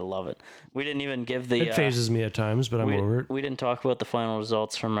 I love it. We didn't even give the... It phases me at times, but I'm over it. We didn't talk about the final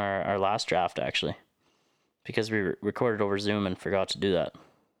results from our last draft, actually, because we recorded over Zoom and forgot to do that.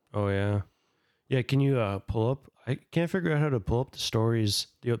 Oh, yeah. Yeah, can you pull up? I can't figure out how to pull up the stories,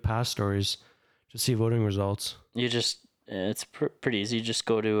 the past stories, to see voting results. You just... It's pretty easy. You just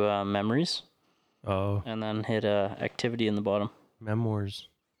go to Memories Oh, and then hit Activity in the bottom. memoirs.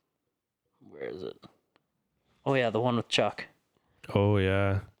 Where is it? Oh, yeah, the one with Chuck. Oh,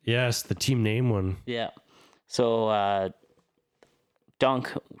 yeah. Yes, the team name one. Yeah. So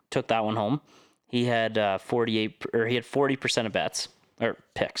Dunk took that one home. He had 40% of bets or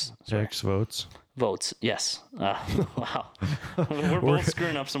picks. Sorry. Six votes. Votes. Yes. Wow. We're both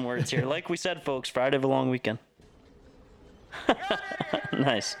screwing up some words here. Like we said, folks, Friday of a long weekend.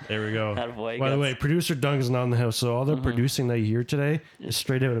 Nice. There we go. Attaboy, By the guts. way, producer Dunk is not in the house, so all the producing that you hear today is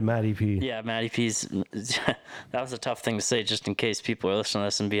straight out of Matty P. Yeah, Matty P's. That was a tough thing to say, just in case people are listening to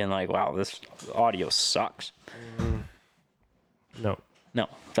this and being like, "Wow, this audio sucks." No. No,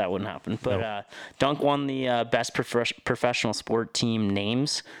 that wouldn't happen. But Dunk won the best professional sport team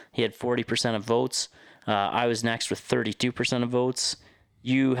names. He had 40% of votes. I was next with 32% of votes.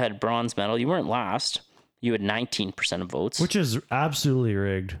 You had bronze medal. You weren't last. You had 19% of votes. Which is absolutely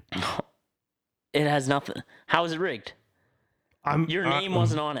rigged. It has nothing. How is it rigged? Your name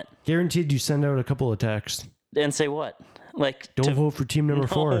wasn't on it. Guaranteed you send out a couple of texts. And say what? Like, Don't vote for team number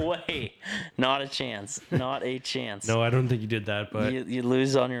 4. No way. Not a chance. Not a chance. No, I don't think you did that, but You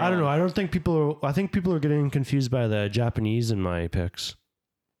lose on your own. I don't know. I don't think I think people are getting confused by the Japanese in my picks.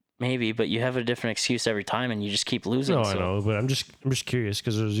 Maybe, but you have a different excuse every time and you just keep losing. No, so. I know, but I'm just curious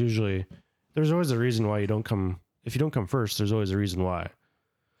because there's always a reason why you don't come. If you don't come first, there's always a reason why.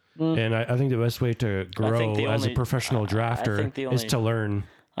 And I think the best way to grow as a professional drafter is to learn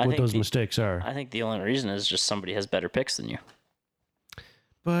what those mistakes are. I think the only reason is just somebody has better picks than you.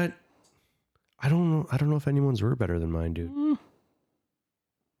 But I don't know if anyone's were better than mine, dude.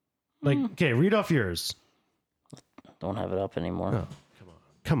 Like, okay, read off yours. Don't have it up anymore. Oh,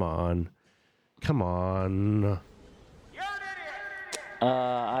 come on.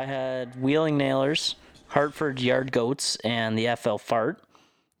 I had Wheeling Nailers, Hartford Yard Goats, and the FL Fart.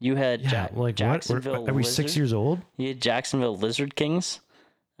 You had Jacksonville. What? Are we 6 years old? You had Jacksonville Lizard Kings.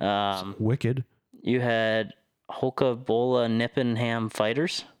 Wicked. You had Hoka-Bola Nippon Ham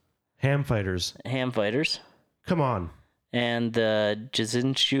Fighters. Ham Fighters. Come on. And the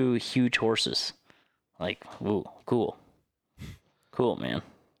Jizinshu Huge Horses. Like, ooh, cool. Cool, man.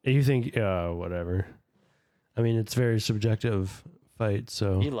 You think, whatever. I mean, it's very subjective fight,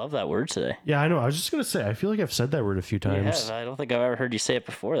 so. You love that word today. Yeah, I know. I was just going to say, I feel like I've said that word a few times. I don't think I've ever heard you say it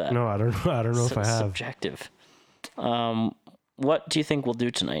before that. No, I don't know if I have. Subjective. What do you think we'll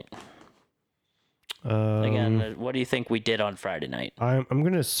do tonight? Again, what do you think we did on Friday night? I'm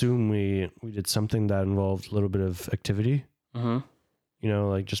going to assume we did something that involved a little bit of activity. Mm-hmm. You know,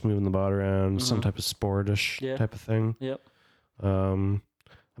 like just moving the ball around, some type of sportish type of thing. Yep.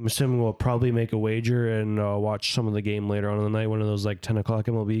 I'm assuming we'll probably make a wager and watch some of the game later on in the night, one of those like 10 o'clock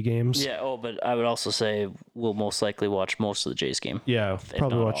MLB games. Yeah, but I would also say we'll most likely watch most of the Jays game. Yeah,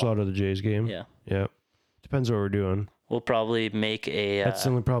 probably watch a lot of the Jays game. Yeah. Yeah. Depends what we're doing. We'll probably make a... That's the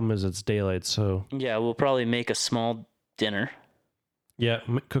only problem is it's daylight, so... Yeah, we'll probably make a small dinner. Yeah,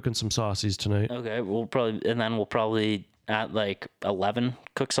 cooking some saucies tonight. Okay, we'll probably at like 11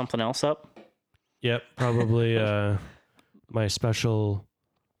 cook something else up. Yep, probably my special...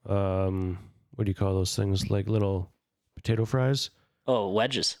 what do you call those things? Like little potato fries? Oh,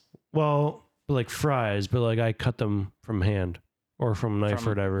 wedges. Well, like fries, but like I cut them from hand or from knife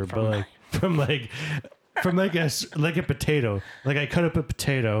or whatever. But like from like a potato. Like I cut up a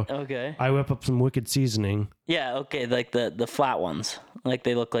potato. Okay. I whip up some wicked seasoning. Yeah. Okay. Like the flat ones. Like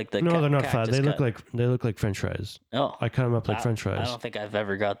they look like the. No, they're not flat. They look like French fries. Oh. I cut them up like French fries. I don't think I've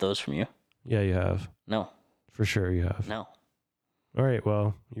ever got those from you. Yeah, you have. No. For sure, you have. No. All right.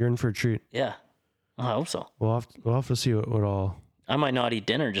 Well, you're in for a treat. Yeah. I hope so. We'll have to see what all. I might not eat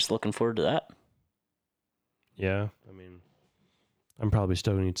dinner. Just looking forward to that. Yeah. I mean, I'm probably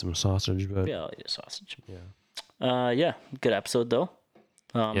still gonna eat some sausage, but yeah, I'll eat a sausage. Yeah. Yeah. Good episode though.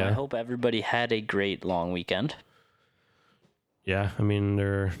 Yeah. I hope everybody had a great long weekend. Yeah. I mean,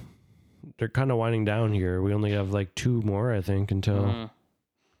 they're kind of winding down here. We only have like 2 more, I think, until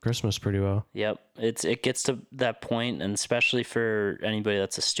Christmas. Pretty well. Yep. It gets to that point, and especially for anybody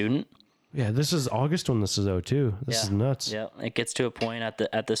that's a student. Yeah, this is August when this is out too. This is nuts. Yeah, it gets to a point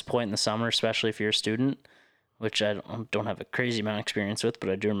at this point in the summer, especially if you're a student, which I don't have a crazy amount of experience with, but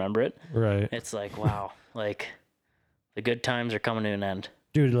I do remember it. Right. It's like, wow, like the good times are coming to an end.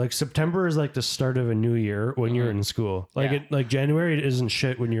 Dude, like September is like the start of a new year when you're in school. Like like January isn't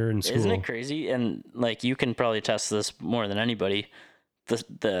shit when you're in school. Isn't it crazy? And like you can probably test this more than anybody.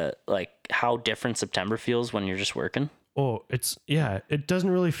 The like how different September feels when you're just working. Oh, it doesn't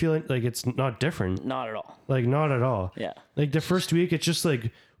really feel like it's not different. Not at all. Like not at all. Yeah. Like the first week it's just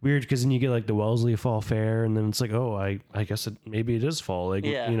like weird because then you get like the Wellesley Fall Fair and then it's like, oh, I guess maybe it is fall. Like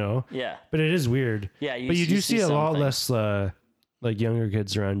you know. Yeah. But it is weird. Yeah, but you do see a lot less like younger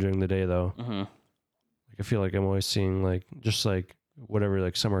kids around during the day though. Mm-hmm. Like I feel like I'm always seeing like just like whatever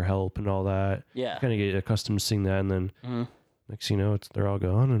like summer help and all that. Yeah. Kind of get accustomed to seeing that and then next thing you know they're all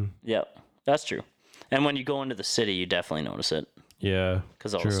gone and yep, that's true. And when you go into the city, you definitely notice it. Yeah,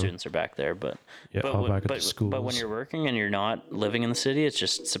 because all the students are back there. But all back at the schools. But when you're working and you're not living in the city, it's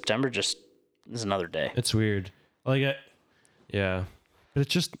just September. Just is another day. It's weird. Like but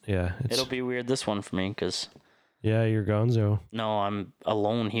it's just it'll be weird this one for me because you're gonzo. No, I'm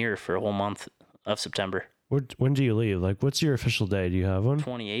alone here for a whole month of September. When do you leave? Like, what's your official day? Do you have one?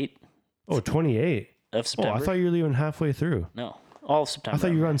 28. Oh, 28 of September. Oh, I thought you were leaving halfway through. No, all of September. I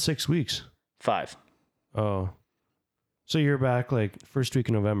thought you were on 6 weeks. 5. Oh, so you're back like first week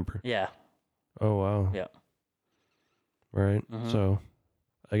in November. Yeah. Oh wow. Yeah. Right. So,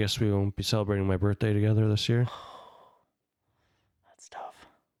 I guess we won't be celebrating my birthday together this year. That's tough.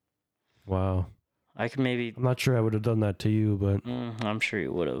 Wow. I could maybe. I'm not sure I would have done that to you, but I'm sure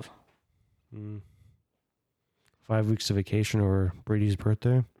you would have. 5 weeks of vacation over Brady's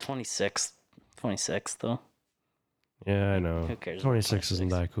birthday. 26th though. Yeah, I know. Who cares? 26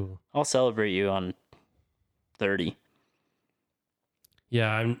 isn't that cool. I'll celebrate you on 30.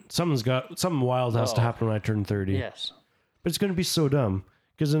 Yeah, something wild has to happen when I turn 30. Yes. But it's going to be so dumb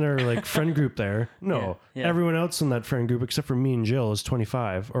Because in our like friend group there, no, Yeah. everyone else in that friend group except for me and Jill is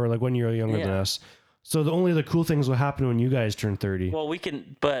 25 or like 1 year younger than Yeah. us. So only the cool things will happen when you guys turn 30. Well, we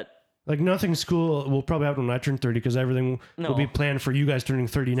can, but Like nothing's cool will probably happen when I turn 30 because everything will be No. planned for you guys turning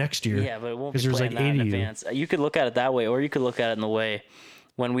 30 next year. yeah, but it won't be 'Cause there's planned like that in 80 of you. advance. You could look at it that way, or you could look at it in the way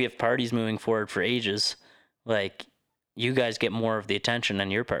when we have parties moving forward for ages, like you guys get more of the attention in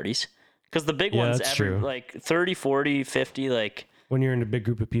your parties. Because the big Yeah, ones, that's true. like 30, 40, 50, like, When you're in a big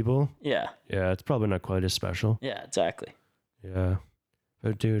group of people, yeah, yeah, it's probably not quite as special. yeah, exactly. Yeah.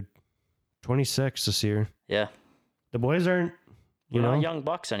 But dude, 26 this year. Yeah. The boys aren't, you We're know, not young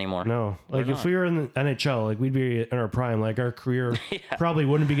bucks anymore. no. Like if not. we were in the NHL, like we'd be in our prime. Like our career Yeah. probably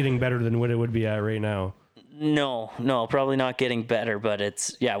wouldn't be getting better than what it would be at right now. No, probably not getting better, but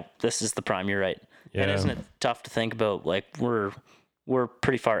this is the prime. You're right. And Yeah. isn't it tough to think about? Like we're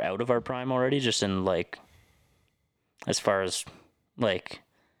pretty far out of our prime already, just in like, as far as like,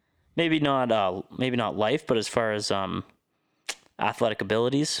 maybe not life, but as far as athletic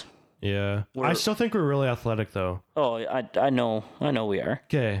abilities. Yeah. I We're- still think we're really athletic though. Oh, I know we are,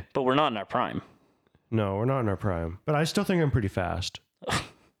 Okay. but we're not in our prime, No, we're not in our prime. But I still think I'm pretty fast.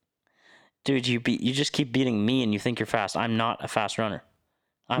 dude. You just keep beating me, and you think you're fast. I'm not a fast runner.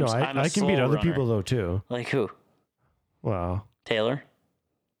 I'm No, I'm a I can beat slow other runner. people though too. Like who? Wow. Taylor.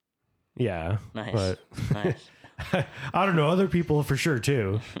 Yeah. Nice. But Nice. I don't know, other people for sure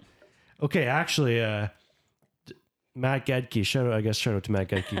too. Okay, actually, Matt Gedke, shout out to Matt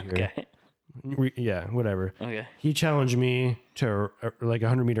Gedke here. Okay. Yeah, whatever. Okay. He challenged me to like a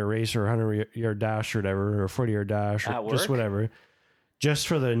 100-meter race or a 100-yard dash or whatever, or a 40-yard dash or At just work? whatever, just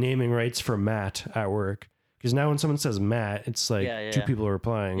for the naming rights for Matt at work. Because now when someone says Matt, it's like Yeah, two yeah. people are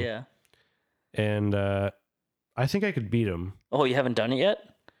replying. Yeah. And I think I could beat him. Oh, you haven't done it yet?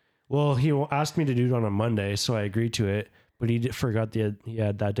 Well, he asked me to do it on a Monday, so I agreed to it. But forgot he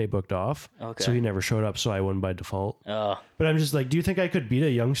had that day booked off. Okay. So he never showed up, so I won by default. Oh, But I'm just like, do you think I could beat a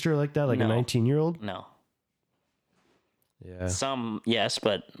youngster like that, like a No. 19-year-old? no. Yeah. Some yes,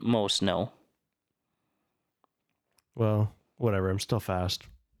 but most no. Well, whatever. I'm still fast.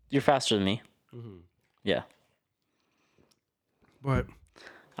 You're faster than me. Yeah. But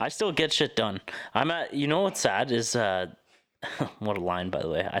I still get shit done. You know what's sad is what a line, by the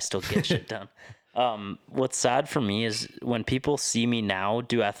way. I still get shit done. What's sad for me is when people see me now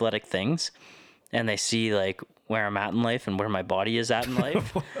do athletic things and they see like where I'm at in life and where my body is at in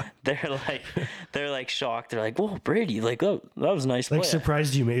life, they're like shocked. They're like, "Whoa, Brady, like, oh, that was a nice like play."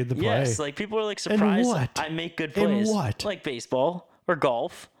 surprised you made the play. Yes, like people are like surprised what? I make good In plays. what? Like baseball or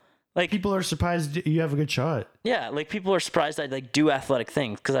golf. Like People are surprised you have a good shot. yeah, like people are surprised I like do athletic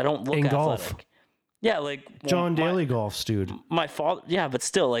things because I don't look In athletic. golf. Yeah, like John my- Daly golfs, dude. My father, yeah, but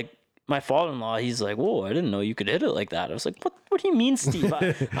still, like my father-in-law, he's like, "Whoa, I didn't know you could hit it like that." I was like, "What do you mean, Steve?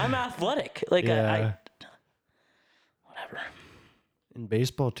 I'm athletic. Like Yeah. whatever." In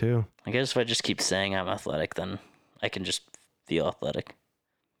baseball too. I guess if I just keep saying I'm athletic, then I can just feel athletic.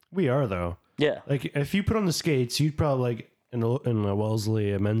 We are though. Yeah. Like if you put on the skates, you'd probably like in a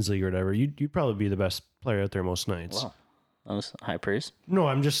Wellesley, a men's league or whatever. You'd probably be the best player out there most nights. Wow, that was high praise. No,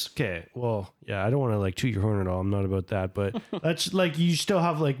 I'm just okay. Well, yeah, I don't want to like toot your horn at all. I'm not about that, but that's like you still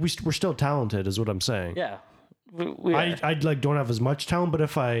have like we're still talented, is what I'm saying. Yeah, we I like don't have as much talent, but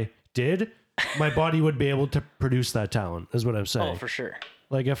if I did, my body would be able to produce that talent. Is what I'm saying. oh for sure.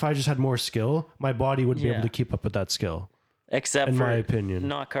 Like if I just had more skill, my body would be Yeah. able to keep up with that skill. Except In for my opinion.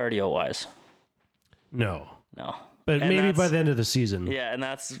 not cardio wise. No, No. but And maybe by that's- the end of the season. Yeah, and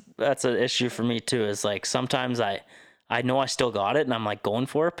that's an issue for me too. Is like sometimes I know I still got it, and I'm like going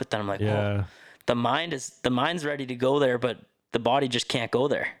for it, but then I'm like, Yeah. oh, the mind's ready to go there, but the body just can't go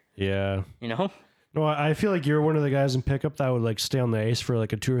there. Yeah. You know? No, I feel like you're one of the guys in pickup that would like stay on the ice for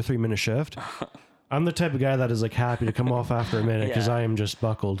like a 2 or 3 minute shift. I'm the type of guy that is like happy to come off after a minute because Yeah. I am just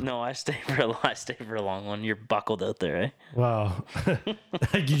buckled. No, I stay for a long one. You're buckled out there, eh? Wow.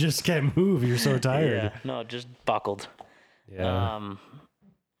 Like you just can't move. You're so tired. Yeah. No, just buckled. Yeah.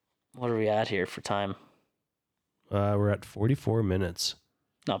 What are we at here for time? We're at 44 minutes.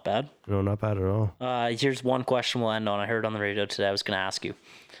 Not bad. No, not bad at all. Here's one question we'll end on. I heard on the radio today. I was going to ask you.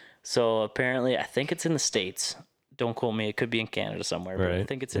 So apparently, I think it's in the States. Don't quote me. It could be in Canada somewhere, but I Right.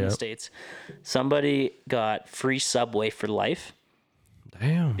 think it's in the Yep. States. Somebody got free Subway for life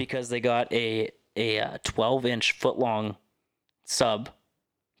Damn. because they got a 12-inch foot-long sub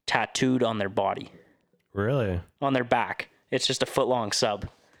tattooed on their body, Really? on their back. It's just a foot-long sub.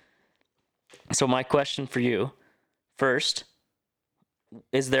 So my question for you, first,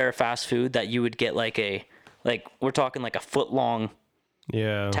 is there a fast food that you would get like we're talking like a foot-long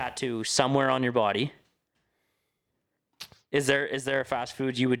Yeah. tattoo somewhere on your body? Is there a fast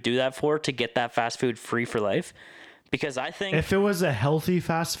food you would do that for to get that fast food free for life? Because I think, If it was a healthy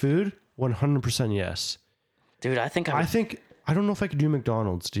fast food, 100% yes. dude, I think I think I don't know if I could do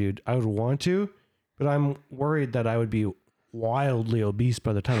McDonald's, dude. I would want to, but I'm worried that I would be wildly obese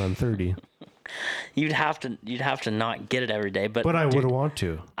by the time I'm 30. you'd have to not get it every day. But But I dude, would want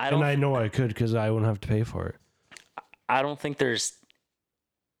to. And I know I could because I wouldn't have to pay for it. I don't think there's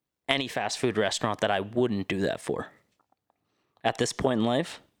any fast food restaurant that I wouldn't do that for. At this point in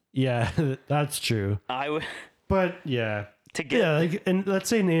life, Yeah, that's true. I would But yeah. to get Yeah, like, and let's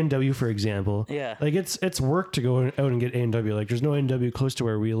say an A&W, for example. Yeah. Like it's work to go out and get A&W. Like there's no A&W close to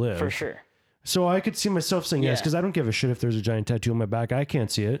where we live. for sure. So I could see myself saying yes Yeah. because I don't give a shit if there's a giant tattoo on my back. I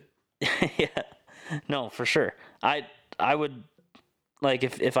can't see it. Yeah, no, for sure. I would like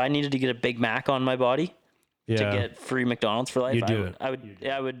if I needed to get a Big Mac on my body Yeah. to get free McDonald's for life. You do it.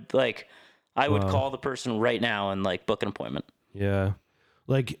 I would call the person right now and like book an appointment. Yeah.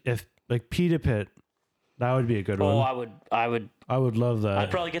 Like if like Pita Pit, that would be a good Oh, one. I would. I would love that.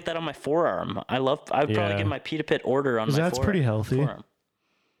 I'd probably get that on my forearm. I would probably Yeah. get my Pita Pit order on my 'Cause that's forearm. pretty healthy. Forearm.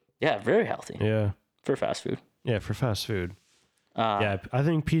 Yeah, very healthy Yeah. for fast food. Yeah, for fast food. Uh, Yeah, I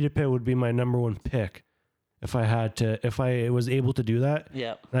think Pita Pit would be my number one pick. If I was able to do that,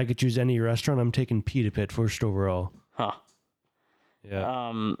 Yeah. and I could choose any restaurant, I'm taking Pita Pit first overall. Huh.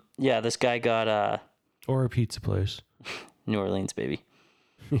 Yeah. Yeah. This guy got Or a pizza place. New Orleans, baby.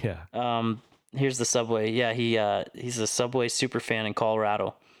 Yeah. Here's the Subway. Yeah, he's a Subway super fan in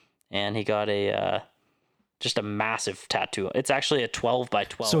Colorado, and he got a just a massive tattoo. It's actually a 12 by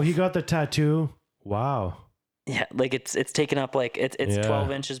 12. So he got the tattoo. Wow. Yeah, like it's taken up like it's Yeah.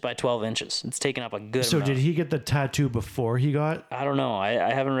 12 inches by 12 inches. It's taken up a good So amount. did he get the tattoo before he got? I don't know. I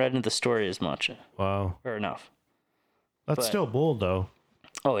haven't read into the story as much Wow. or enough. That's But- still bold though.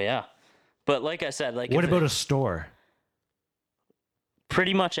 Oh yeah, but like I said, like What if about a store?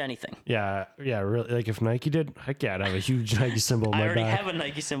 pretty much anything? Yeah, yeah, really. Like if Nike did, heck yeah, I'd have a huge Nike symbol on I my already back. have a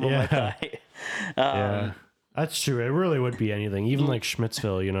Nike symbol on Yeah. my thigh. Yeah, that's true. It really would be anything, even like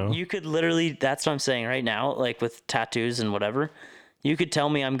Schmittsville. You know. You could literally, that's what I'm saying right now, like with tattoos and whatever, you could tell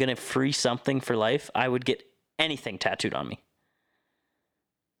me I'm going to free something for life. I would get anything tattooed on me.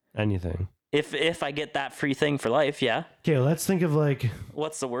 Anything. If I get that free thing for life, yeah. Okay, let's think of like.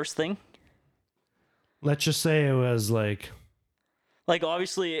 What's the worst thing? Let's just say it was like. Like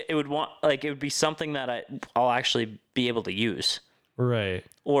obviously it would be something that I'll actually be able to use Right.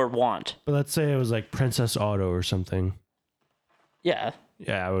 or want. But let's say it was like Princess Auto or something. Yeah.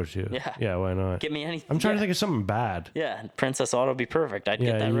 Yeah, I would too. Yeah. Yeah, why not? Get me anything. I'm trying to think of something bad. Yeah. Princess Auto would be perfect. I'd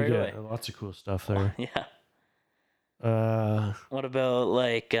Yeah, get that you right get away. lots of cool stuff there. Yeah. What about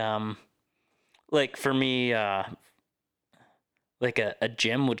like for me, like a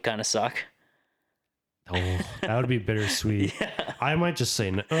gym would kind of suck. Oh, that would be bittersweet. Yeah. I might just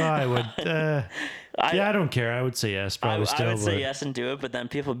say no. I would. Yeah, I don't care. I would say yes, probably still. I would say but yes and do it, but then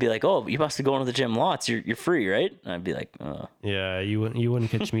people would be like, "Oh, you must be going to the gym lots. You're free, right?" And I'd be like, "Oh, yeah, you wouldn't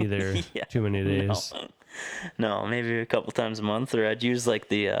catch me there Yeah. too many days. no, maybe a couple times a month, or I'd use like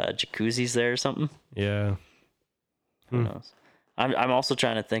the jacuzzis there or something." Yeah. Who knows? I'm also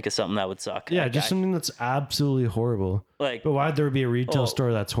trying to think of something that would suck. Yeah, Like, just something that's absolutely horrible. like But why'd there be a retail Oh.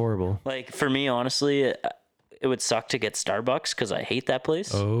 store that's horrible? like for me, honestly, it would suck to get Starbucks because I hate that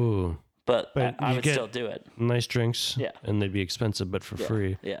place. Oh, but but I you would get- still do it. nice drinks. Yeah. And they'd be expensive, but for Yeah.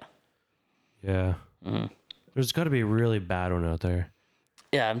 free. Yeah. Yeah. Mm-hmm. There's got to be a really bad one out there.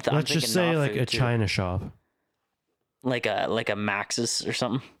 Yeah. I'm Let's thinking just say not like food, a too. China shop. like a Max's or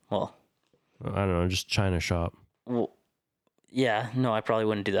something. Well, I don't know, just China shop. yeah, no, I probably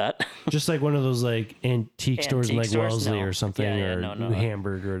wouldn't do that. Just like one of those like antique stores in Antique like stores? Wellesley No. or something, Yeah, or no, New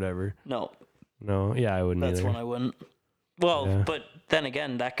Hamburg or whatever. No, No, yeah, I wouldn't that's either. one I wouldn't. Well, Yeah. but then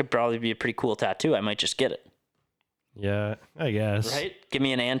again, that could probably be a pretty cool tattoo. I might just get it. Yeah, I guess. Right? Give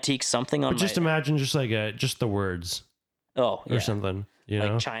me an antique something on But just my. imagine just like just the words Oh, or yeah. something. You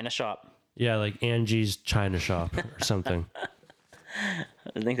Like know? China shop. Yeah, like Angie's China shop or something.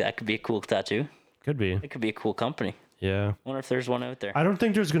 I think that could be a cool tattoo. Could be. It could be a cool company. Yeah. Wonder if there's one out there. I don't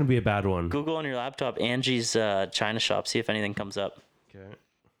think there's gonna be a bad one. Google on your laptop Angie's China shop. See if anything comes up.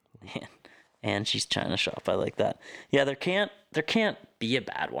 Okay. Angie's China shop. I like that. Yeah, there can't be a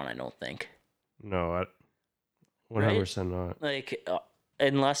bad one. I don't think. No, 100% not. Like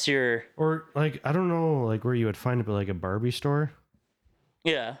unless you're Or like I don't know, like where you would find it, but like a Barbie store.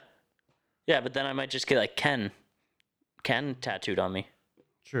 yeah, but then I might just get like Ken tattooed on me.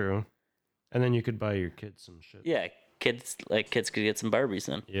 True. And then you could buy your kids some shit. Yeah, kids could get some Barbies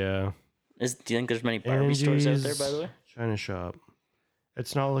then. Yeah. Do you think there's many Barbie stores out there, by the way? China shop.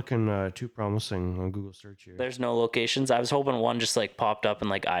 It's not looking too promising on Google search here. There's no locations. I was hoping one just like popped up in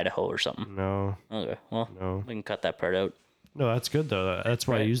like Idaho or something. No. Okay, well, No. we can cut that part out. No, that's good though. That's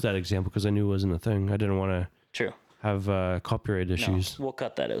why I Right. used that example because I knew it wasn't a thing. I didn't want to True. have copyright No, issues. we'll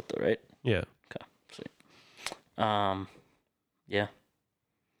cut that out though, right? Yeah. Okay, sweet. Yeah.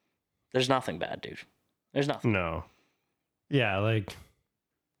 There's nothing bad, dude. There's nothing, No. Yeah, like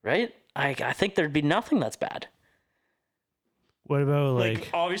right? I think there'd be nothing that's bad. what about Like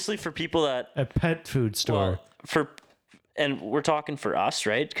obviously for people that a pet food store? and we're talking for us,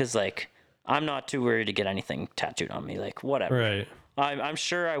 right? Because like I'm not too worried to get anything tattooed on me. Like whatever. Right. I'm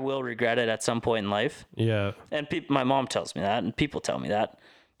sure I will regret it at some point in life. Yeah. And my mom tells me that, and people tell me that.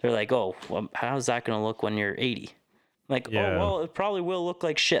 They're like, "Oh, well, how's that gonna look when you're 80?" Like, Yeah. oh well, it probably will look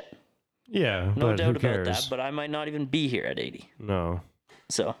like shit. Yeah. No but doubt who about cares? that. But I might not even be here at 80. No.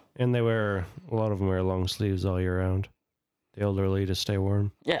 So And they wear a lot of them wear long sleeves all year round. The elderly to stay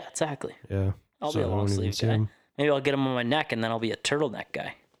warm. yeah, exactly. Yeah. I'll So be a I long won't even sleeve see guy. 'em. Maybe I'll get them on my neck, and then I'll be a turtleneck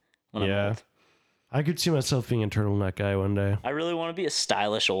guy. When I'm Yeah. old. I could see myself being a turtleneck guy one day. I really want to be a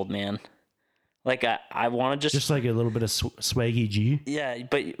stylish old man. Like I want to Just like a little bit of swaggy G. yeah,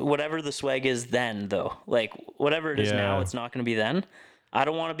 but whatever the swag is then though, like whatever it is now, Yeah. it's not going to be then. I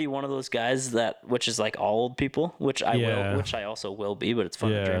don't want to be one of those guys which is like all old people, which I Yeah. will, which I also will be, but it's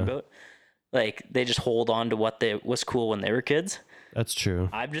fun to dream Yeah. about. Like they just hold on to what was cool when they were kids. That's true.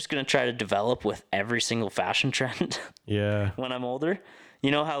 I'm just going to try to develop with every single fashion trend Yeah. when I'm older.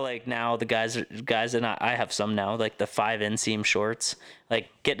 You know how like now the guys and I have some now, like the 5 inseam shorts, like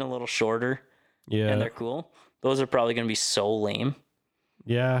getting a little shorter Yeah. and they're cool. Those are probably going to be so lame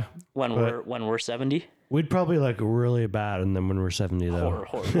Yeah. when But- we're 70. We'd probably like really bad in them when we're 70 though.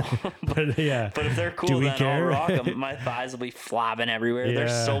 Horrible. But yeah. But if they're Do cool, we then care? I'll rock them. My thighs will be flabbing everywhere. They're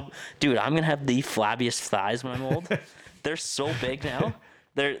Yeah. so, dude. I'm gonna have the flabbiest thighs when I'm old. They're so big now.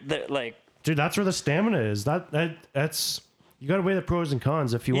 They're like, Dude, that's where the stamina is. That's you got to weigh the pros and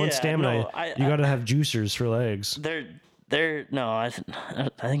cons. If you want Yeah, stamina, no, you got to have juicers for legs. they're no. I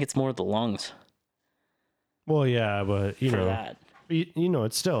think it's more the lungs Well, yeah, but you for know, that. you know,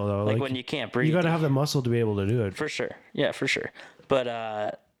 it's still though. Like when you can't breathe. you got to have the muscle to be able to do it. for sure. Yeah, for sure. But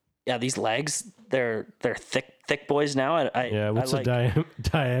yeah, these legs, they're thick boys now. Yeah, what's I the I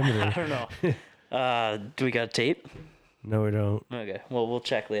diameter? don't know. Do we got tape? No, we don't. Okay. Well, we'll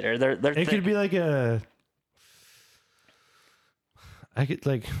check later. They're It thick. could be like I could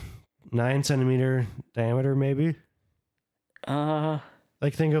like 9 centimeter diameter, maybe.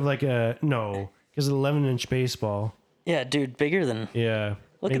 Like think of like because an 11-inch baseball. Yeah, dude, bigger than. Yeah,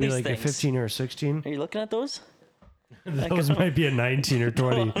 Look at maybe these like things. a 15 or a 16. Are you looking at those? Those might be a 19 or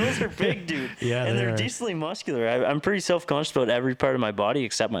 20. Those are big, dude. Yeah, and they they're are. decently muscular. I'm pretty self-conscious about every part of my body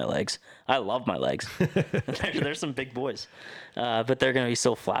except my legs. I love my legs. they're some big boys, but they're gonna be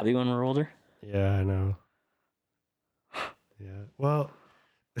so flabby when we're older. Yeah, I know. Yeah. Well,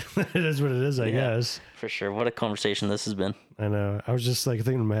 it is what it is, I Yeah. guess. For sure. What a conversation this has been. I know. I was just like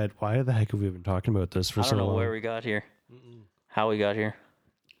thinking in my head, why the heck have we been talking about this for I so don't know long? where we got here, how we got here,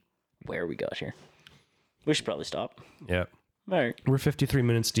 where we got here. We should probably stop. Yeah. All right. We're 53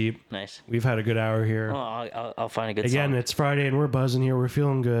 minutes deep. Nice. We've had a good hour here. Oh, I'll find a good Again, song. it's Friday and we're buzzing here. We're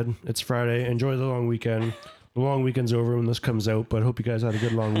feeling good. It's Friday. Enjoy the long weekend. The long weekend's over when this comes out, but hope you guys had a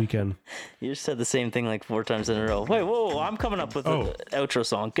good long weekend. You just said the same thing like 4 times in a row. Wait, whoa, I'm coming up with Oh. the outro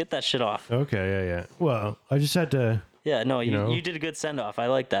song. Get that shit off. Okay, yeah. Well, I just had to. Yeah, no, know? you did a good send off. I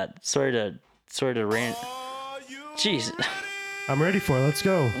like that. Sorry to rant. Jeez. I'm ready for it. Let's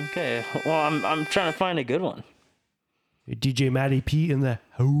go. Okay. Well, I'm trying to find a good one. DJ Matty P in the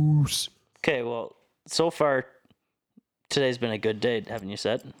house. Okay. Well, so far today's been a good day, haven't you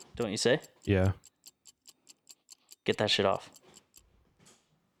said? Don't you say? Yeah. Get that shit off.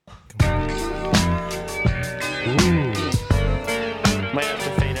 Ooh. Might have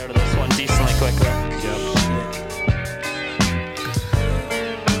to fade out of this one decently quick though. Yeah.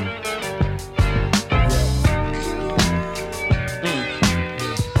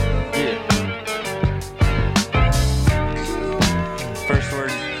 First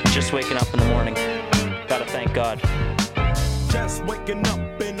word, just waking up in the morning. Gotta thank God. Just waking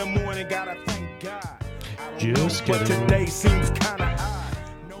up in the morning, gotta thank God. Just But kidding. today seems kinda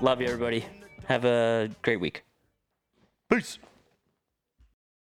odd. Love you, everybody. Have a great week. Peace.